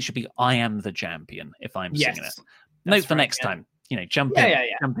 For me, it should be I am the champion if I'm singing it. Note for next time. Jump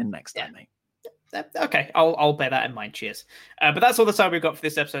in next time, mate. Okay, I'll bear that in mind. Cheers. But that's all the time we've got for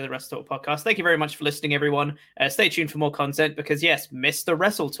this episode of the Wrestle Talk podcast. Thank you very much for listening, everyone. Stay tuned for more content because, yes, Mr.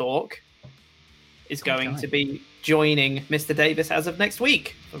 Wrestle Talk is going to be joining Mr. Davis as of next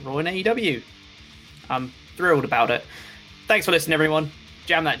week for Raw and AEW. I'm thrilled about it. Thanks for listening, everyone.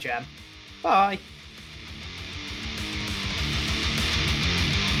 Jam that jam. Bye.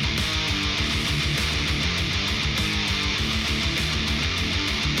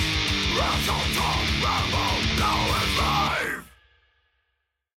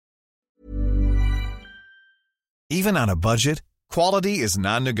 Even on a budget, quality is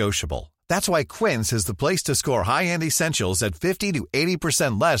non-negotiable. That's why Quince is the place to score high-end essentials at 50 to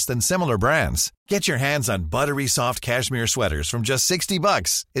 80% less than similar brands. Get your hands on buttery soft cashmere sweaters from just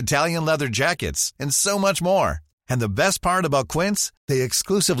 $60, Italian leather jackets, and so much more. And the best part about Quince, they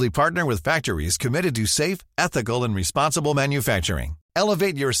exclusively partner with factories committed to safe, ethical, and responsible manufacturing.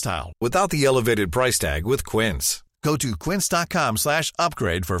 Elevate your style without the elevated price tag with Quince. Go to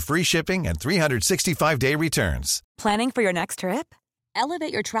quince.com/upgrade for free shipping and 365-day returns. Planning for your next trip?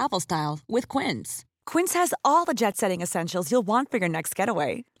 Elevate your travel style with Quince. Quince has all the jet-setting essentials you'll want for your next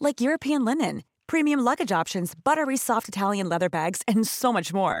getaway, like European linen, premium luggage options, buttery soft Italian leather bags, and so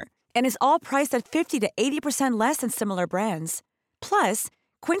much more. And is all priced at 50 to 80% less than similar brands. Plus,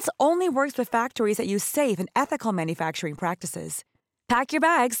 Quince only works with factories that use safe and ethical manufacturing practices. Pack your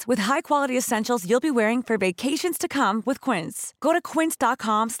bags with high-quality essentials you'll be wearing for vacations to come with Quince. Go to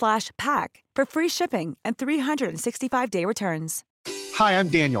quince.com/pack for free shipping and 365-day returns. Hi, I'm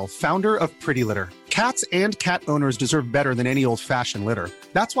Daniel, founder of Pretty Litter. Cats and cat owners deserve better than any old-fashioned litter.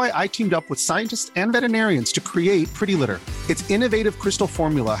 That's why I teamed up with scientists and veterinarians to create Pretty Litter. Its innovative crystal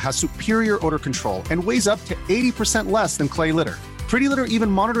formula has superior odor control and weighs up to 80% less than clay litter. Pretty Litter even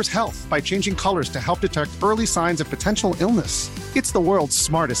monitors health by changing colors to help detect early signs of potential illness. It's the world's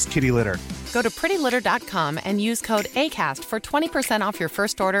smartest kitty litter. Go to prettylitter.com and use code ACAST for 20% off your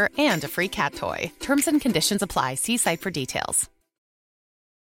first order and a free cat toy. Terms and conditions apply. See site for details.